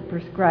list of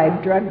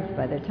prescribed drugs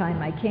by the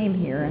time I came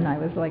here, and I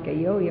was like a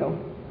yo-yo.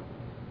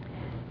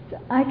 So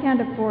I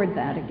can't afford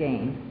that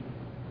again.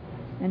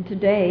 And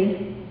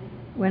today,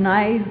 when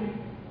I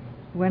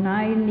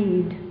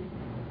need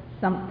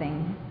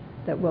something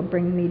that will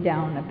bring me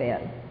down a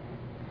bit,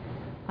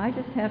 I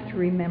just have to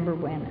remember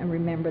when and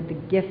remember the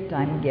gift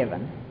I'm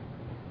given.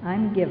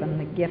 I'm given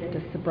the gift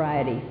of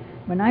sobriety.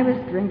 When I was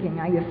drinking,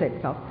 I used to say to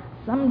myself,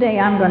 someday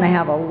I'm going to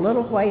have a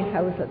little white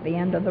house at the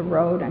end of the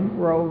road and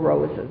grow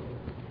roses.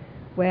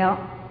 Well,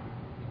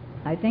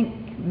 I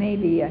think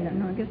maybe, I don't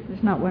know, I guess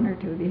there's not one or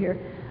two of you here.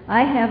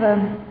 I have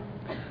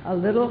a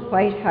little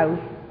white house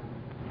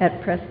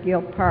at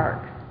Presqu'Île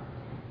Park,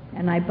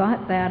 and I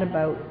bought that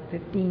about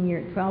 12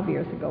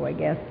 years ago, I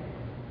guess,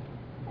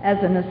 as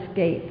an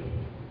escape.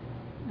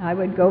 I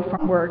would go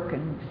from work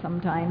and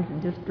sometimes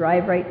and just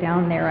drive right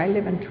down there. I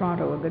live in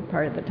Toronto a good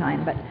part of the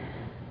time, but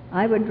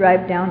I would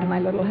drive down to my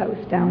little house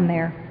down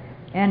there,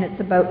 and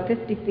it's about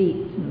 50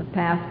 feet from the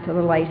path to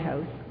the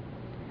lighthouse.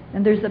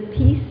 And there's a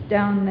piece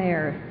down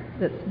there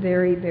that's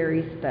very,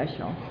 very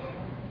special.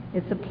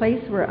 It's a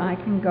place where I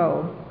can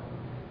go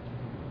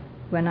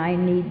when I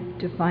need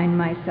to find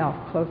myself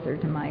closer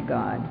to my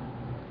God,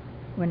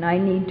 when I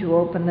need to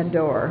open the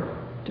door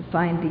to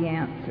find the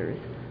answers,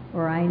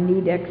 or I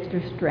need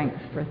extra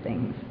strength for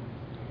things.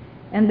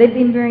 And they've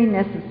been very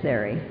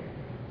necessary.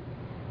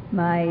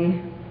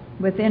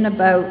 Within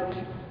about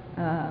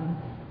 5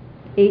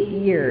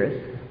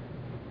 years,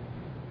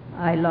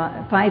 I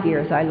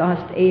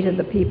lost 8 of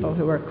the people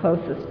who were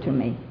closest to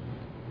me.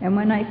 And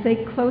when I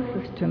say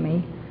closest to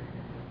me,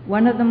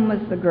 one of them was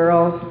the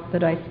girl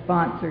that I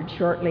sponsored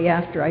shortly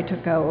after I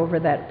took over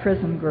that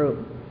prison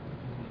group.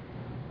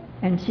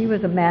 And she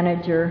was a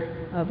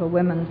manager of a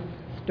women's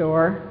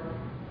store.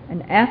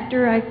 And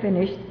after I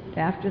finished,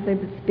 after the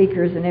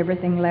speakers and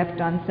everything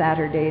left on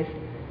Saturdays,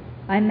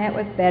 I met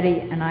with Betty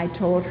and I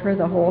told her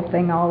the whole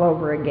thing all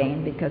over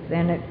again, because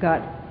then it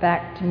got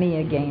back to me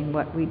again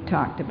what we'd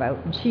talked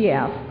about. And she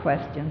asked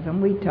questions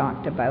and we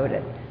talked about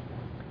it.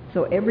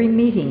 So every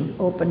meeting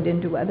opened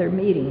into other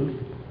meetings.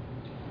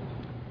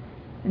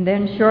 And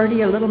then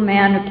Shorty, a little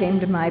man who came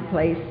to my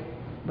place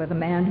with a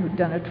man who'd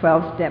done a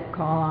 12-step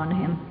call on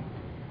him,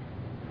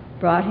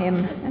 brought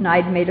him, and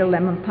I'd made a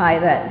lemon pie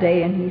that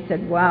day, and he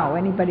said, "Wow,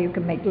 anybody who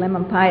can make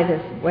lemon pie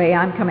this way,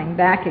 I'm coming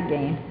back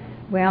again."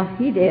 Well,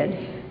 he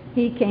did.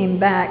 He came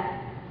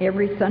back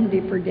every Sunday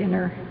for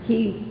dinner.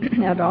 He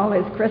had all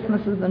his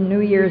Christmases and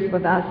New Year's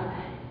with us.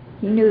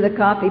 He knew the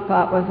coffee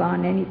pot was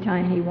on any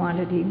time he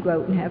wanted. He'd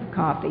go out and have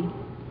coffee.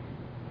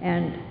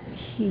 And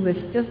he was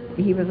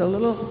a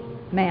little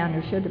man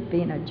who should have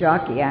been a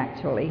jockey,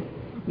 actually.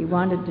 He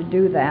wanted to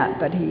do that,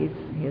 but he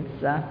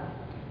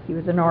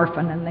was an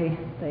orphan, and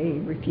they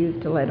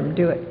refused to let him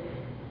do it.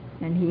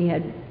 And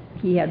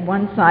he had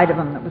one side of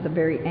him that was a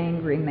very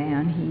angry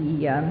man.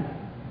 He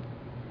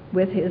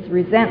with his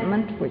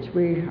resentment, which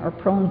we are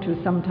prone to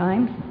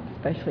sometimes,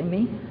 especially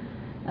me,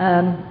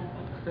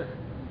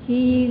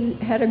 he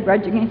had a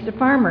grudge against a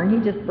farmer, and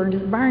he just burned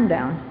his barn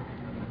down.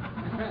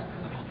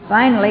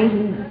 Finally,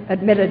 he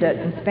admitted it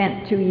and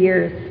spent 2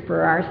 years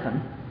for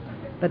arson.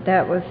 But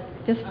that was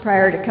just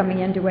prior to coming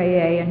into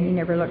AA, and he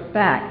never looked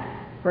back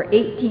for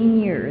 18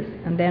 years.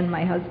 And then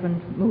my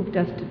husband moved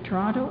us to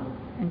Toronto,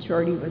 and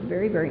Shorty was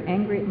very, very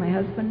angry at my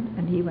husband,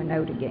 and he went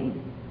out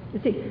again. You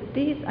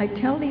see, I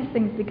tell these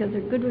things because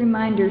they're good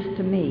reminders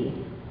to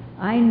me.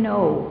 I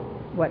know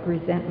what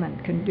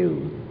resentment can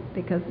do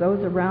because those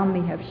around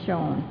me have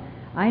shown.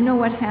 I know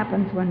what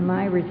happens when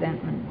my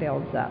resentment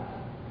builds up.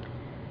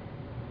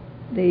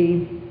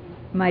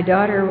 My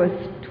daughter was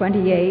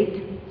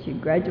 28. She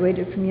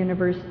graduated from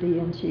university,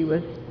 and she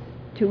was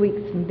 2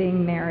 weeks from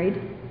being married,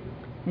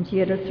 and she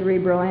had a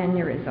cerebral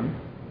aneurysm.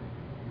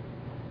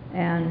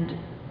 And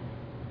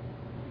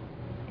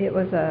it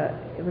was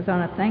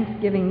on a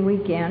Thanksgiving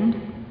weekend,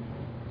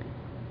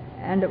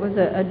 and it was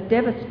a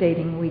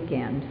devastating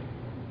weekend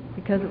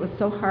because it was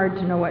so hard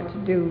to know what to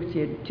do. She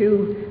had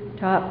 2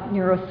 top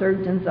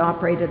neurosurgeons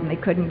operated, and they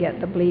couldn't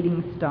get the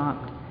bleeding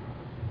stopped.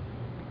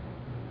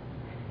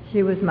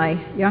 She was my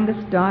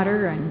youngest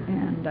daughter,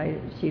 and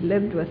she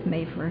lived with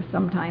me for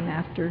some time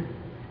after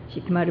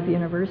she came out of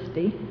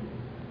university.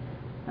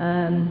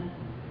 And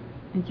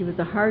she was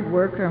a hard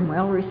worker and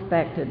well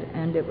respected,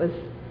 and it was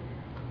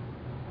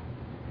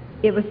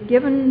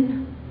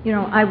given,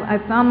 I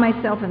found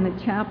myself in the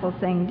chapel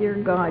saying, "Dear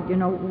God,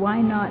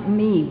 why not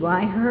me?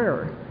 Why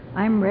her?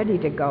 I'm ready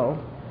to go."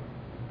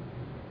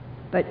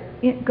 But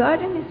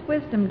God in His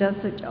wisdom does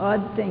such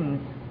odd things.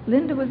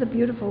 Linda was a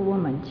beautiful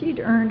woman. She'd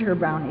earned her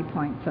brownie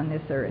points on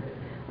this earth.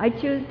 I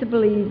choose to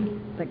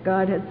believe that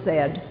God had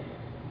said,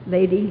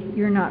 "Lady,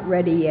 you're not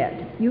ready yet.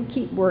 You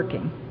keep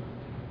working.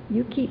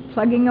 You keep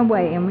plugging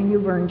away, and when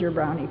you've earned your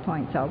brownie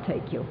points, I'll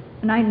take you."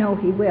 And I know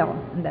He will,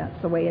 and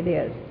that's the way it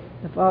is.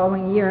 The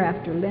following year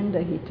after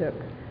Linda, He took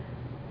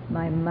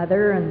my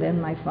mother and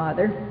then my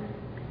father.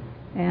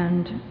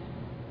 And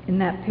in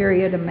that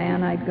period, a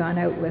man I'd gone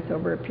out with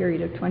over a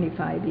period of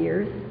 25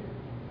 years,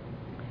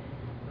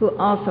 who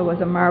also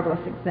was a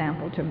marvelous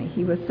example to me.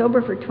 He was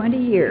sober for 20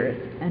 years,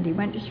 and he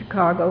went to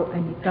Chicago,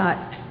 and he thought,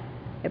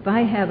 if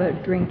I have a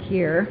drink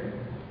here,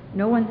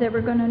 no one's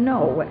ever going to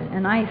know,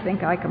 and I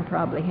think I can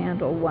probably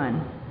handle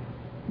one.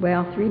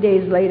 Well, 3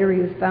 days later,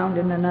 he was found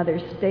in another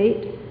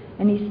state,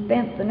 and he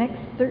spent the next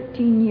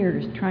 13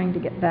 years trying to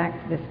get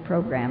back to this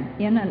program,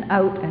 in and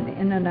out and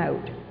in and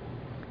out.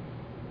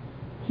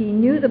 He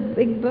knew the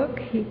big book.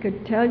 He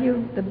could tell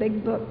you the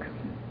big book,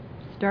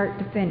 start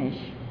to finish.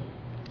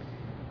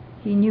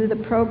 He knew the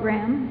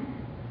program,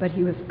 but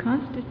he was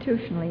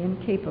constitutionally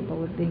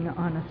incapable of being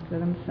honest with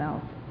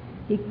himself.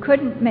 He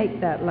couldn't make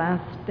that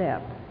last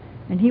step.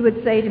 And he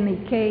would say to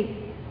me, "Kate,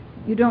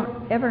 you don't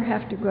ever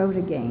have to go out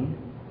again.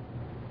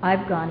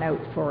 I've gone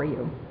out for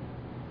you."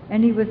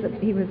 And he was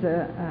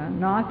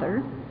an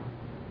author,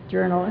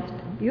 journalist,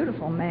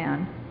 beautiful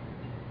man,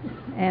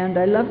 and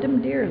I loved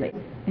him dearly.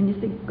 And you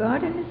see,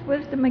 God in His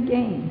wisdom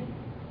again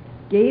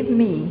gave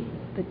me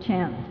the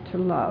chance to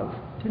love,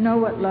 to know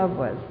what love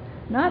was.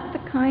 Not the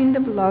kind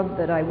of love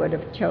that I would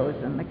have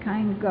chosen, the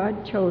kind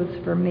God chose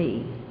for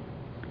me,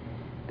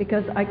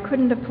 because I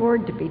couldn't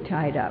afford to be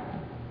tied up.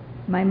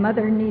 My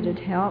mother needed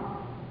help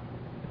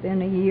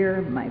within a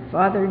year. My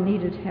father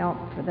needed help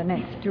for the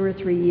next 2 or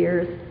 3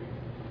 years.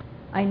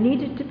 I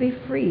needed to be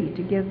free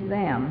to give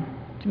them,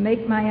 to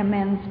make my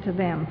amends to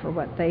them for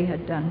what they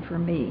had done for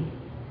me.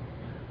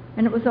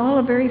 And it was all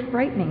a very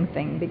frightening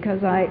thing,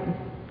 because I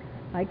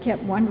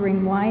kept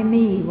wondering, why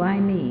me, why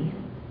me?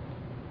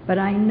 But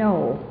I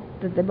know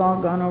that they've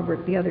all gone over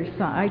at the other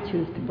side. I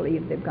choose to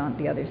believe they've gone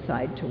to the other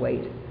side to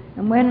wait.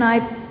 And when I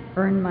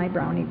earn my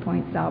brownie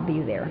points, I'll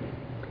be there.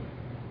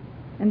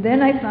 And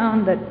then I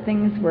found that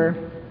things were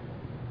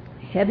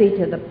heavy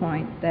to the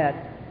point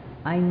that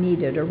I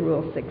needed a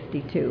Rule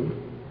 62.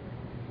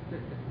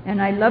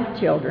 And I love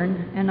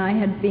children, and I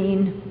had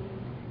been,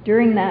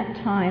 during that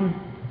time,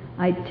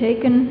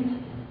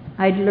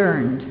 I'd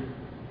learned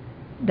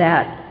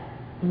that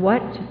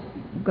what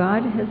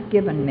God has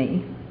given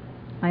me,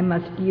 I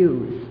must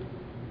use.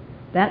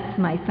 That's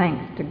my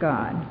thanks to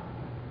God.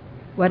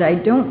 What I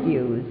don't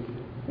use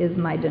is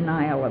my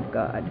denial of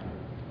God.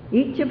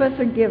 Each of us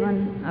are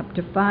given up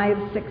to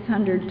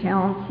 500-600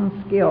 talents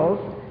and skills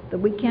that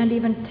we can't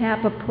even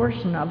tap a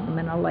portion of them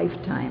in a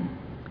lifetime.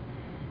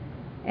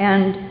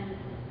 And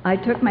I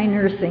took my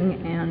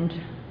nursing and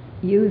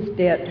used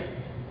it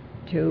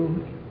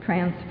to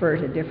transfer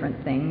to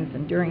different things,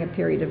 and during a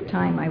period of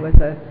time I was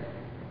a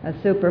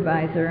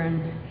supervisor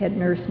and head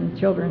nurse in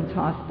Children's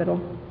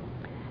Hospital.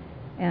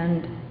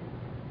 And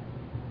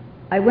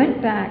I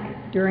went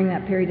back during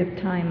that period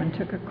of time and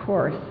took a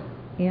course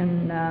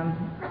in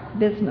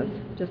business,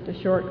 just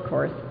a short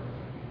course.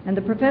 And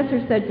the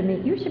professor said to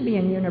me, "You should be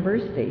in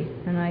university."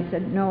 And I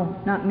said, "No,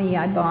 not me,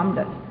 I bombed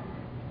it."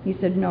 He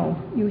said, "No,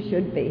 you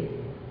should be."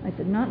 I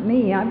said, "Not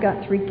me, I've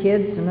got 3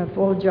 kids and a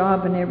full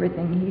job and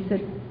everything." He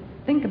said,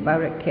 "Think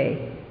about it,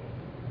 Kay."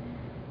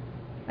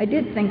 I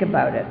did think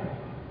about it,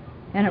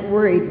 and it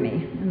worried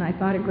me, and I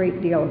thought a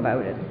great deal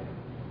about it.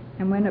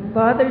 And when it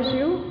bothers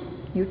you,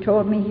 you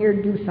told me here,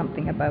 do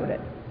something about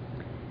it.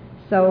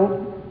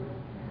 So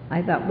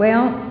I thought,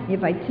 well,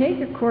 if I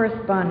take a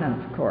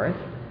correspondence course,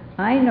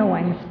 I know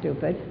I'm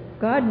stupid,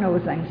 God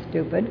knows I'm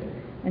stupid,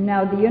 and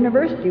now the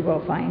university will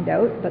find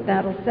out, but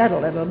that'll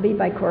settle it. It'll be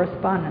by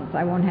correspondence.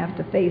 I won't have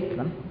to face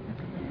them.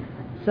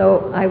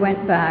 So I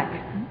went back,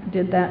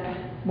 did that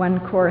one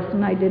course,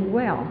 and I did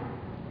well.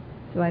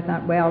 So I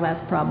thought, well,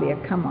 that's probably a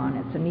come-on.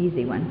 It's an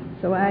easy one.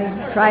 So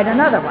I tried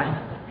another one.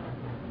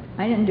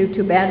 I didn't do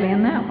too badly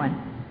in that one.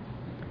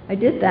 I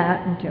did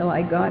that until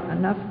I got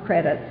enough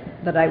credits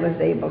that I was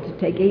able to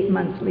take 8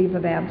 months leave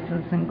of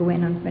absence and go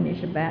in and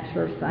finish a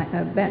Bachelor of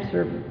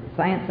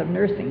Science of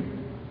Nursing.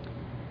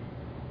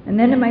 And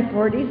then in my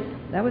 40s,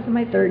 that was in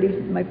my 30s,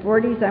 in my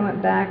 40s I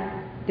went back,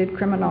 did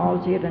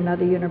criminology at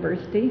another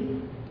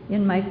university.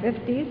 In my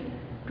 50s,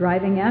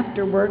 driving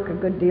after work a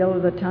good deal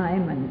of the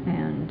time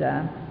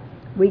and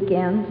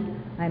weekends,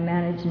 I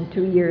managed in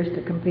 2 years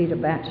to complete a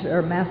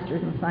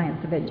master's in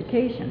science of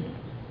education.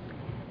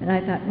 And I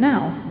thought,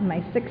 now, in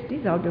my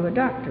 60s, I'll do a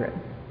doctorate.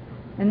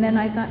 And then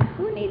I thought,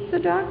 who needs a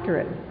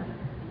doctorate?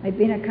 I'd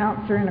been a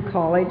counselor in a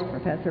college,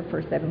 professor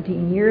for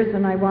 17 years,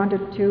 and I wanted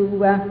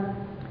to,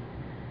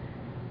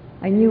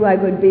 I knew I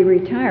would be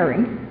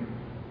retiring.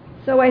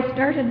 So I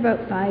started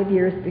about 5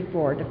 years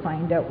before to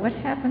find out what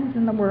happens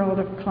in the world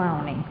of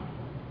clowning.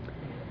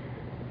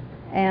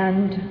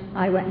 And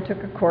I went and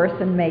took a course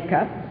in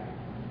makeup.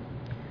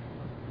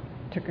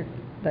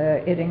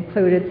 It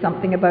included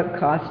something about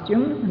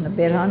costumes and a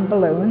bit on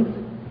balloons.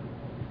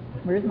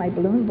 Where's my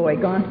balloon boy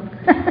gone?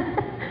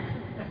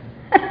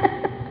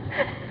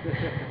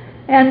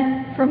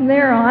 And from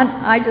there on,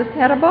 I just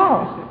had a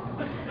ball.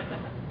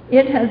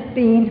 It has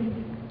been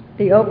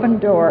the open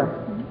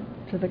door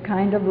to the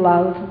kind of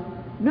love,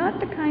 not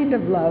the kind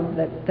of love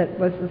that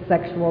was the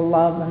sexual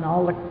love and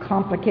all the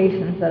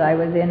complications that I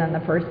was in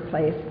the first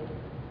place.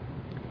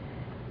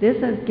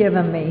 This has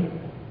given me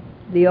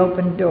the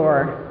open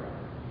door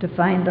to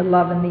find the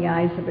love in the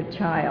eyes of a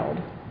child.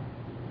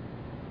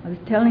 I was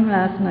telling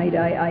last night,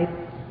 I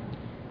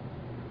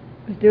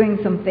was doing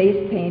some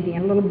face painting,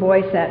 and a little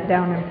boy sat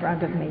down in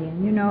front of me,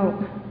 and you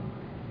know,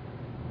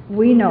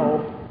 we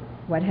know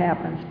what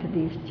happens to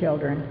these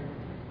children.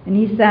 And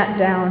he sat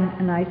down,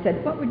 and I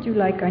said, "What would you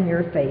like on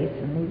your face?"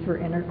 And these were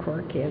inner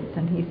core kids,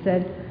 and he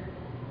said,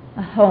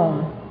 "A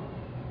home."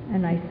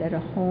 And I said, "A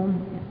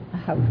home, a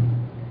house."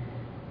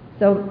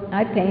 So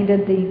I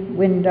painted the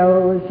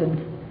windows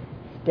and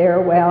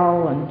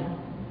stairwell and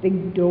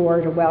big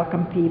door to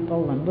welcome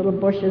people and little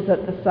bushes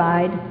at the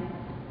side.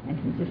 And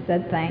he just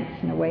said thanks,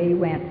 and away he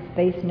went. His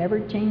face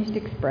never changed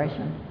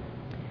expression.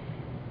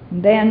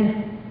 And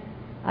then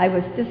I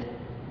was just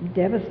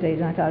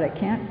devastated. I thought, I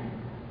can't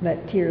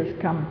let tears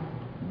come,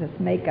 this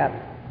makeup.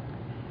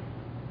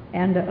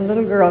 And a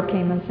little girl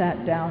came and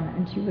sat down,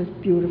 and she was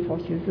beautiful.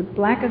 She was as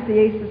black as the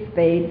ace of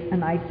spades.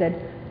 And I said,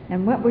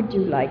 "And what would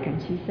you like?" And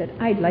she said,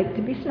 "I'd like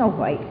to be Snow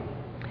White."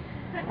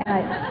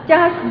 And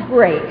just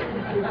great.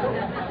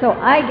 So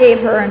I gave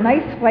her a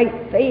nice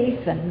white face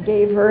and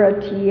gave her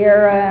a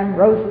tiara and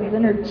roses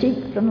in her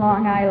cheeks and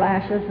long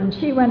eyelashes, and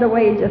she went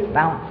away just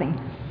bouncing.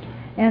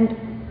 And,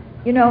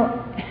 you know,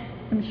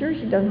 I'm sure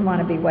she doesn't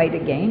want to be white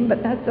again,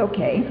 but that's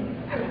okay.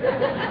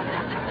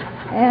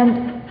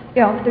 And,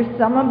 you know, there's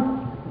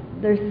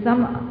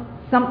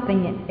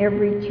something in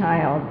every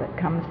child that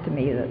comes to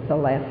me that's a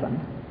lesson.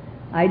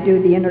 I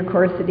do the Inner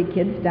Core City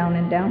Kids down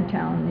in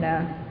downtown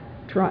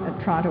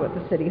Toronto at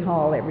the City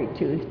Hall every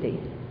Tuesday.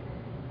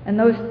 And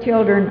those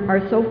children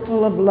are so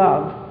full of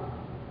love.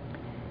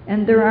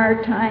 And there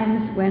are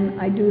times when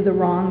I do the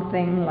wrong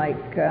thing,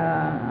 like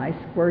I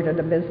squirted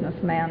a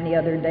businessman the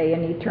other day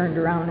and he turned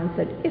around and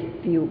said,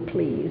 "If you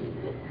please."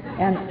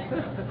 And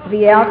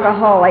the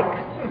alcoholic,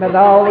 with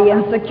all the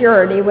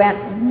insecurity, went,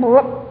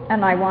 whoop,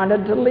 and I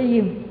wanted to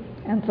leave.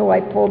 And so I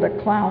pulled a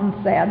clown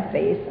sad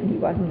face, and he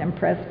wasn't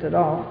impressed at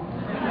all.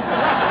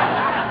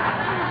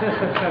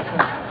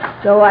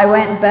 So I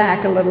went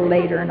back a little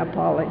later and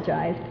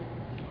apologized.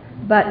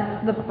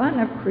 But the fun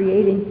of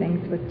creating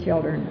things with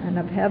children and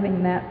of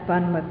having that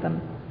fun with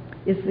them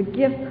is the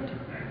gift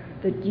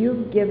that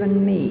you've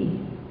given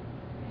me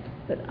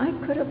that I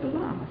could have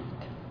lost.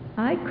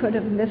 I could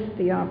have missed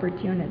the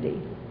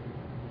opportunity.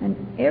 And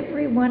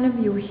every one of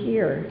you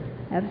here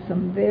have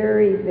some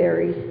very,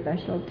 very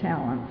special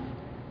talents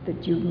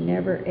that you've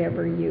never,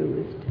 ever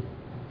used.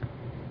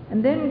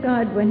 And then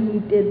God, when he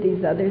did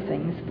these other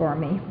things for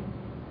me,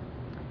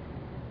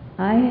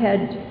 I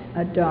had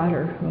a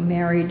daughter who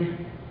married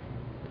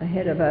the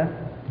head of a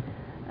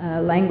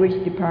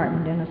language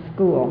department in a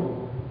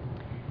school.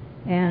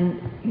 And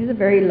he was a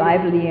very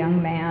lively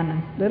young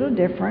man, a little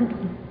different,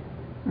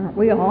 aren't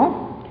we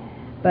all?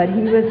 But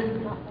he was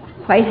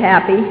quite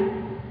happy,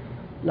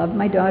 loved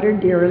my daughter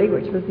dearly,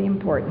 which was the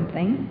important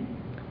thing.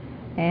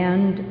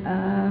 And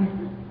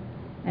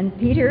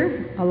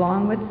Peter,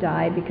 along with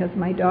Di, because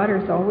my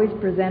daughter's always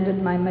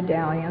presented my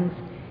medallions,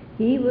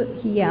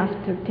 he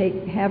asked to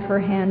have her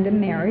hand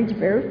in marriage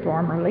very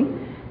formally.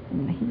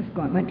 And he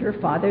went to her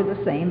father the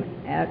same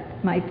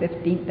at my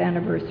 15th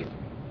anniversary.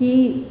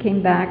 He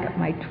came back at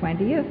my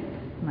 20th,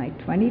 my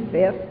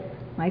 25th,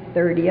 my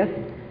 30th.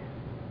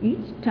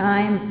 Each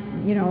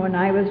time, and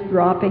I was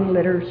dropping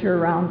literature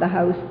around the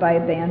house by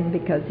then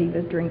because he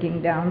was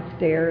drinking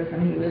downstairs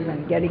and he was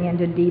getting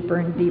into deeper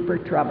and deeper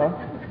trouble.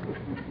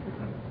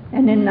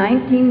 And in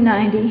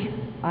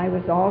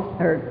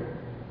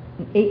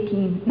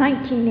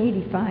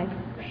 1985,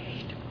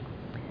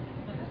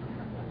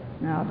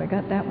 now, have I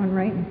got that one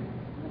right?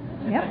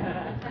 Yep.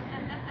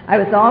 I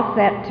was all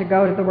set to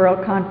go to the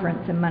World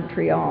Conference in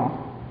Montreal.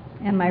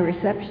 And my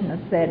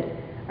receptionist said,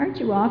 "Aren't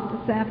you off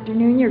this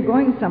afternoon? You're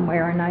going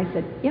somewhere." And I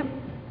said, "Yep.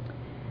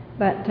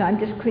 But I'm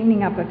just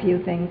cleaning up a few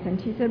things." And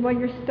she said, "Well,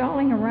 you're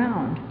stalling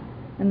around."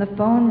 And the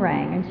phone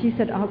rang. And she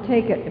said, "I'll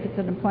take it. If it's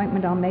an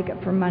appointment, I'll make it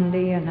for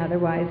Monday. And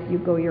otherwise, you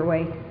go your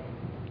way."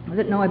 I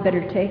said, "No, I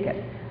better take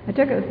it." I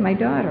took it with my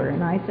daughter.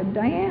 And I said,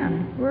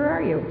 "Diane, where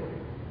are you?"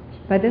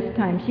 By this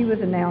time, she was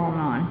in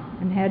Al-Anon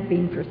and had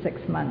been for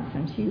 6 months,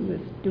 and she was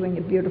doing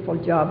a beautiful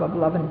job of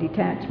love and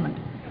detachment.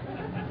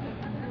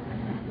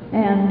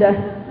 And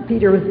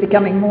Peter was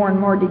becoming more and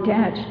more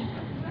detached.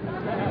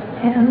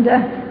 And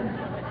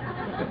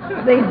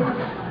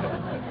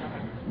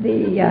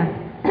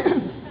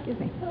excuse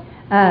me,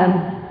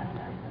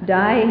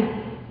 Di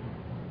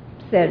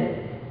said,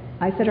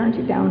 I said, "Aren't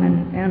you down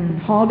in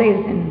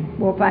holidays in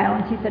Wolf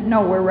Island?" She said,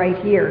 "No, we're right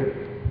here.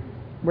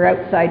 We're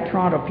outside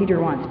Toronto. Peter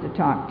wants to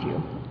talk to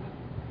you."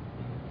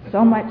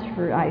 So much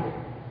for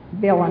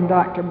Bill and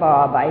Dr.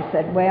 Bob. I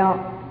said, "Well,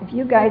 if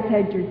you guys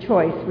had your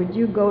choice, would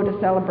you go to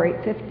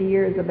celebrate 50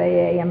 years of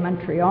AA in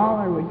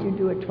Montreal, or would you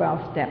do a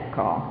 12-step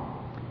call?"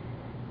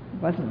 It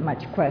wasn't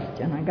much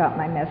question. I got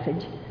my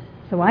message.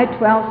 So I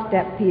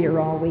 12-stepped Peter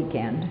all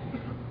weekend.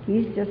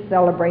 He's just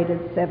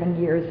celebrated 7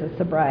 years of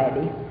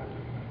sobriety.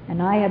 And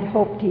I had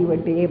hoped he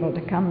would be able to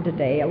come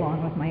today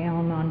along with my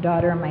Al-Anon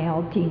daughter and my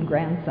Al-Teen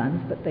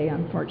grandsons, but they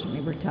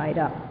unfortunately were tied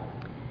up.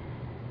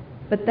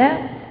 But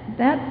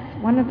that's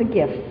one of the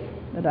gifts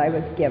that I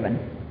was given.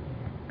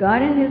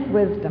 God in his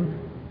wisdom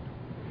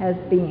has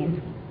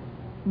been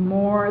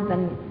more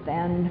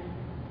than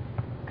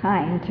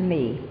kind to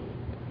me.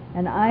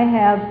 And I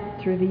have,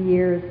 through the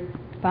years,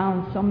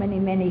 found so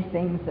many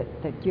things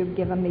that you've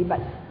given me.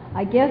 But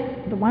I guess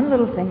the one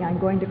little thing I'm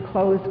going to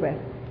close with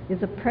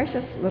is a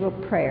precious little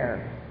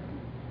prayer.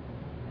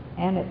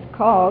 And it's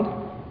called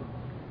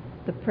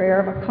the Prayer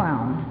of a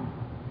Clown.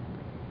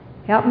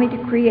 Help me to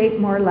create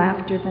more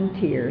laughter than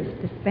tears,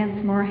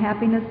 dispense more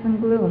happiness than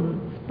gloom,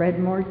 spread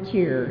more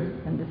cheer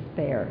than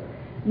despair.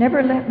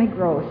 Never let me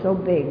grow so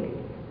big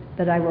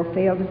that I will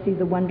fail to see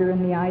the wonder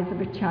in the eyes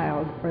of a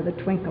child or the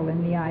twinkle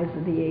in the eyes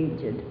of the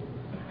aged.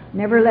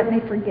 Never let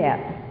me forget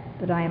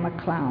that I am a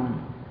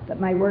clown, that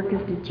my work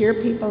is to cheer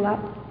people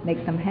up,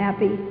 make them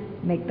happy,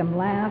 make them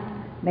laugh,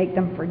 make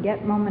them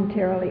forget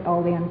momentarily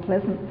all the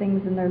unpleasant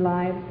things in their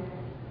lives.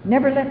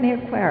 Never let me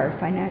acquire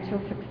financial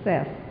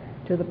success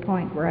to the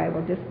point where I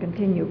will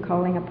discontinue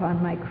calling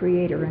upon my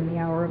Creator in the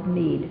hour of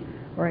need,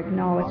 or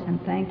acknowledge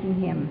and thanking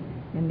him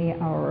in the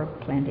hour of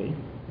plenty.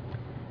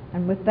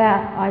 And with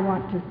that, I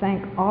want to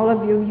thank all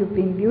of you. You've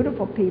been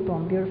beautiful people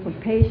and beautiful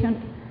patient.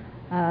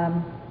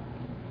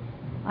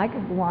 I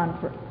could go on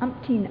for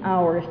umpteen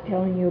hours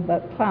telling you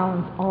about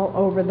clowns all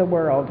over the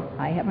world.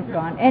 I haven't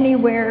gone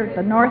anywhere.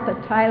 The north of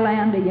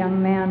Thailand, a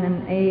young man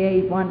in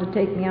AA wanted to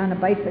take me on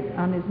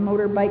his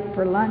motorbike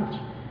for lunch.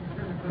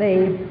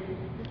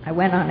 I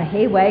went on a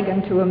hay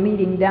wagon to a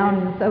meeting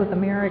down in South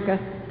America.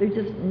 There's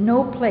just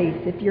no place.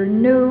 If you're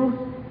new,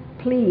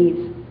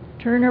 please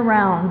turn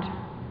around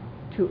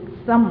to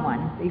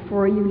someone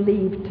before you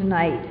leave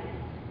tonight,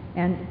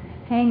 and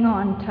hang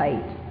on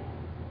tight.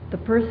 The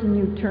person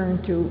you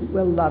turn to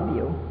will love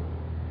you.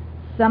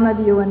 Some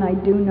of you, and I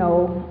do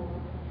know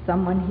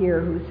someone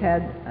here who's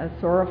had a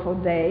sorrowful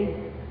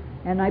day,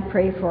 and I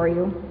pray for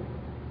you.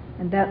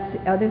 And that's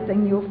the other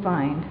thing you'll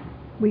find.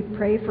 We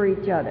pray for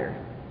each other,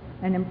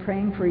 and in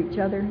praying for each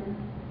other,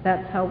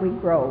 that's how we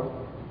grow.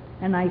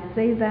 And I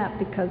say that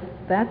because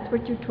that's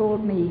what you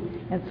told me.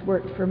 It's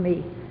worked for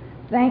me.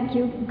 Thank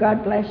you.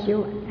 God bless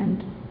you.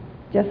 And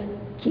just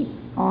keep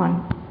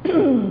on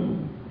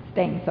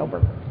staying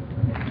sober.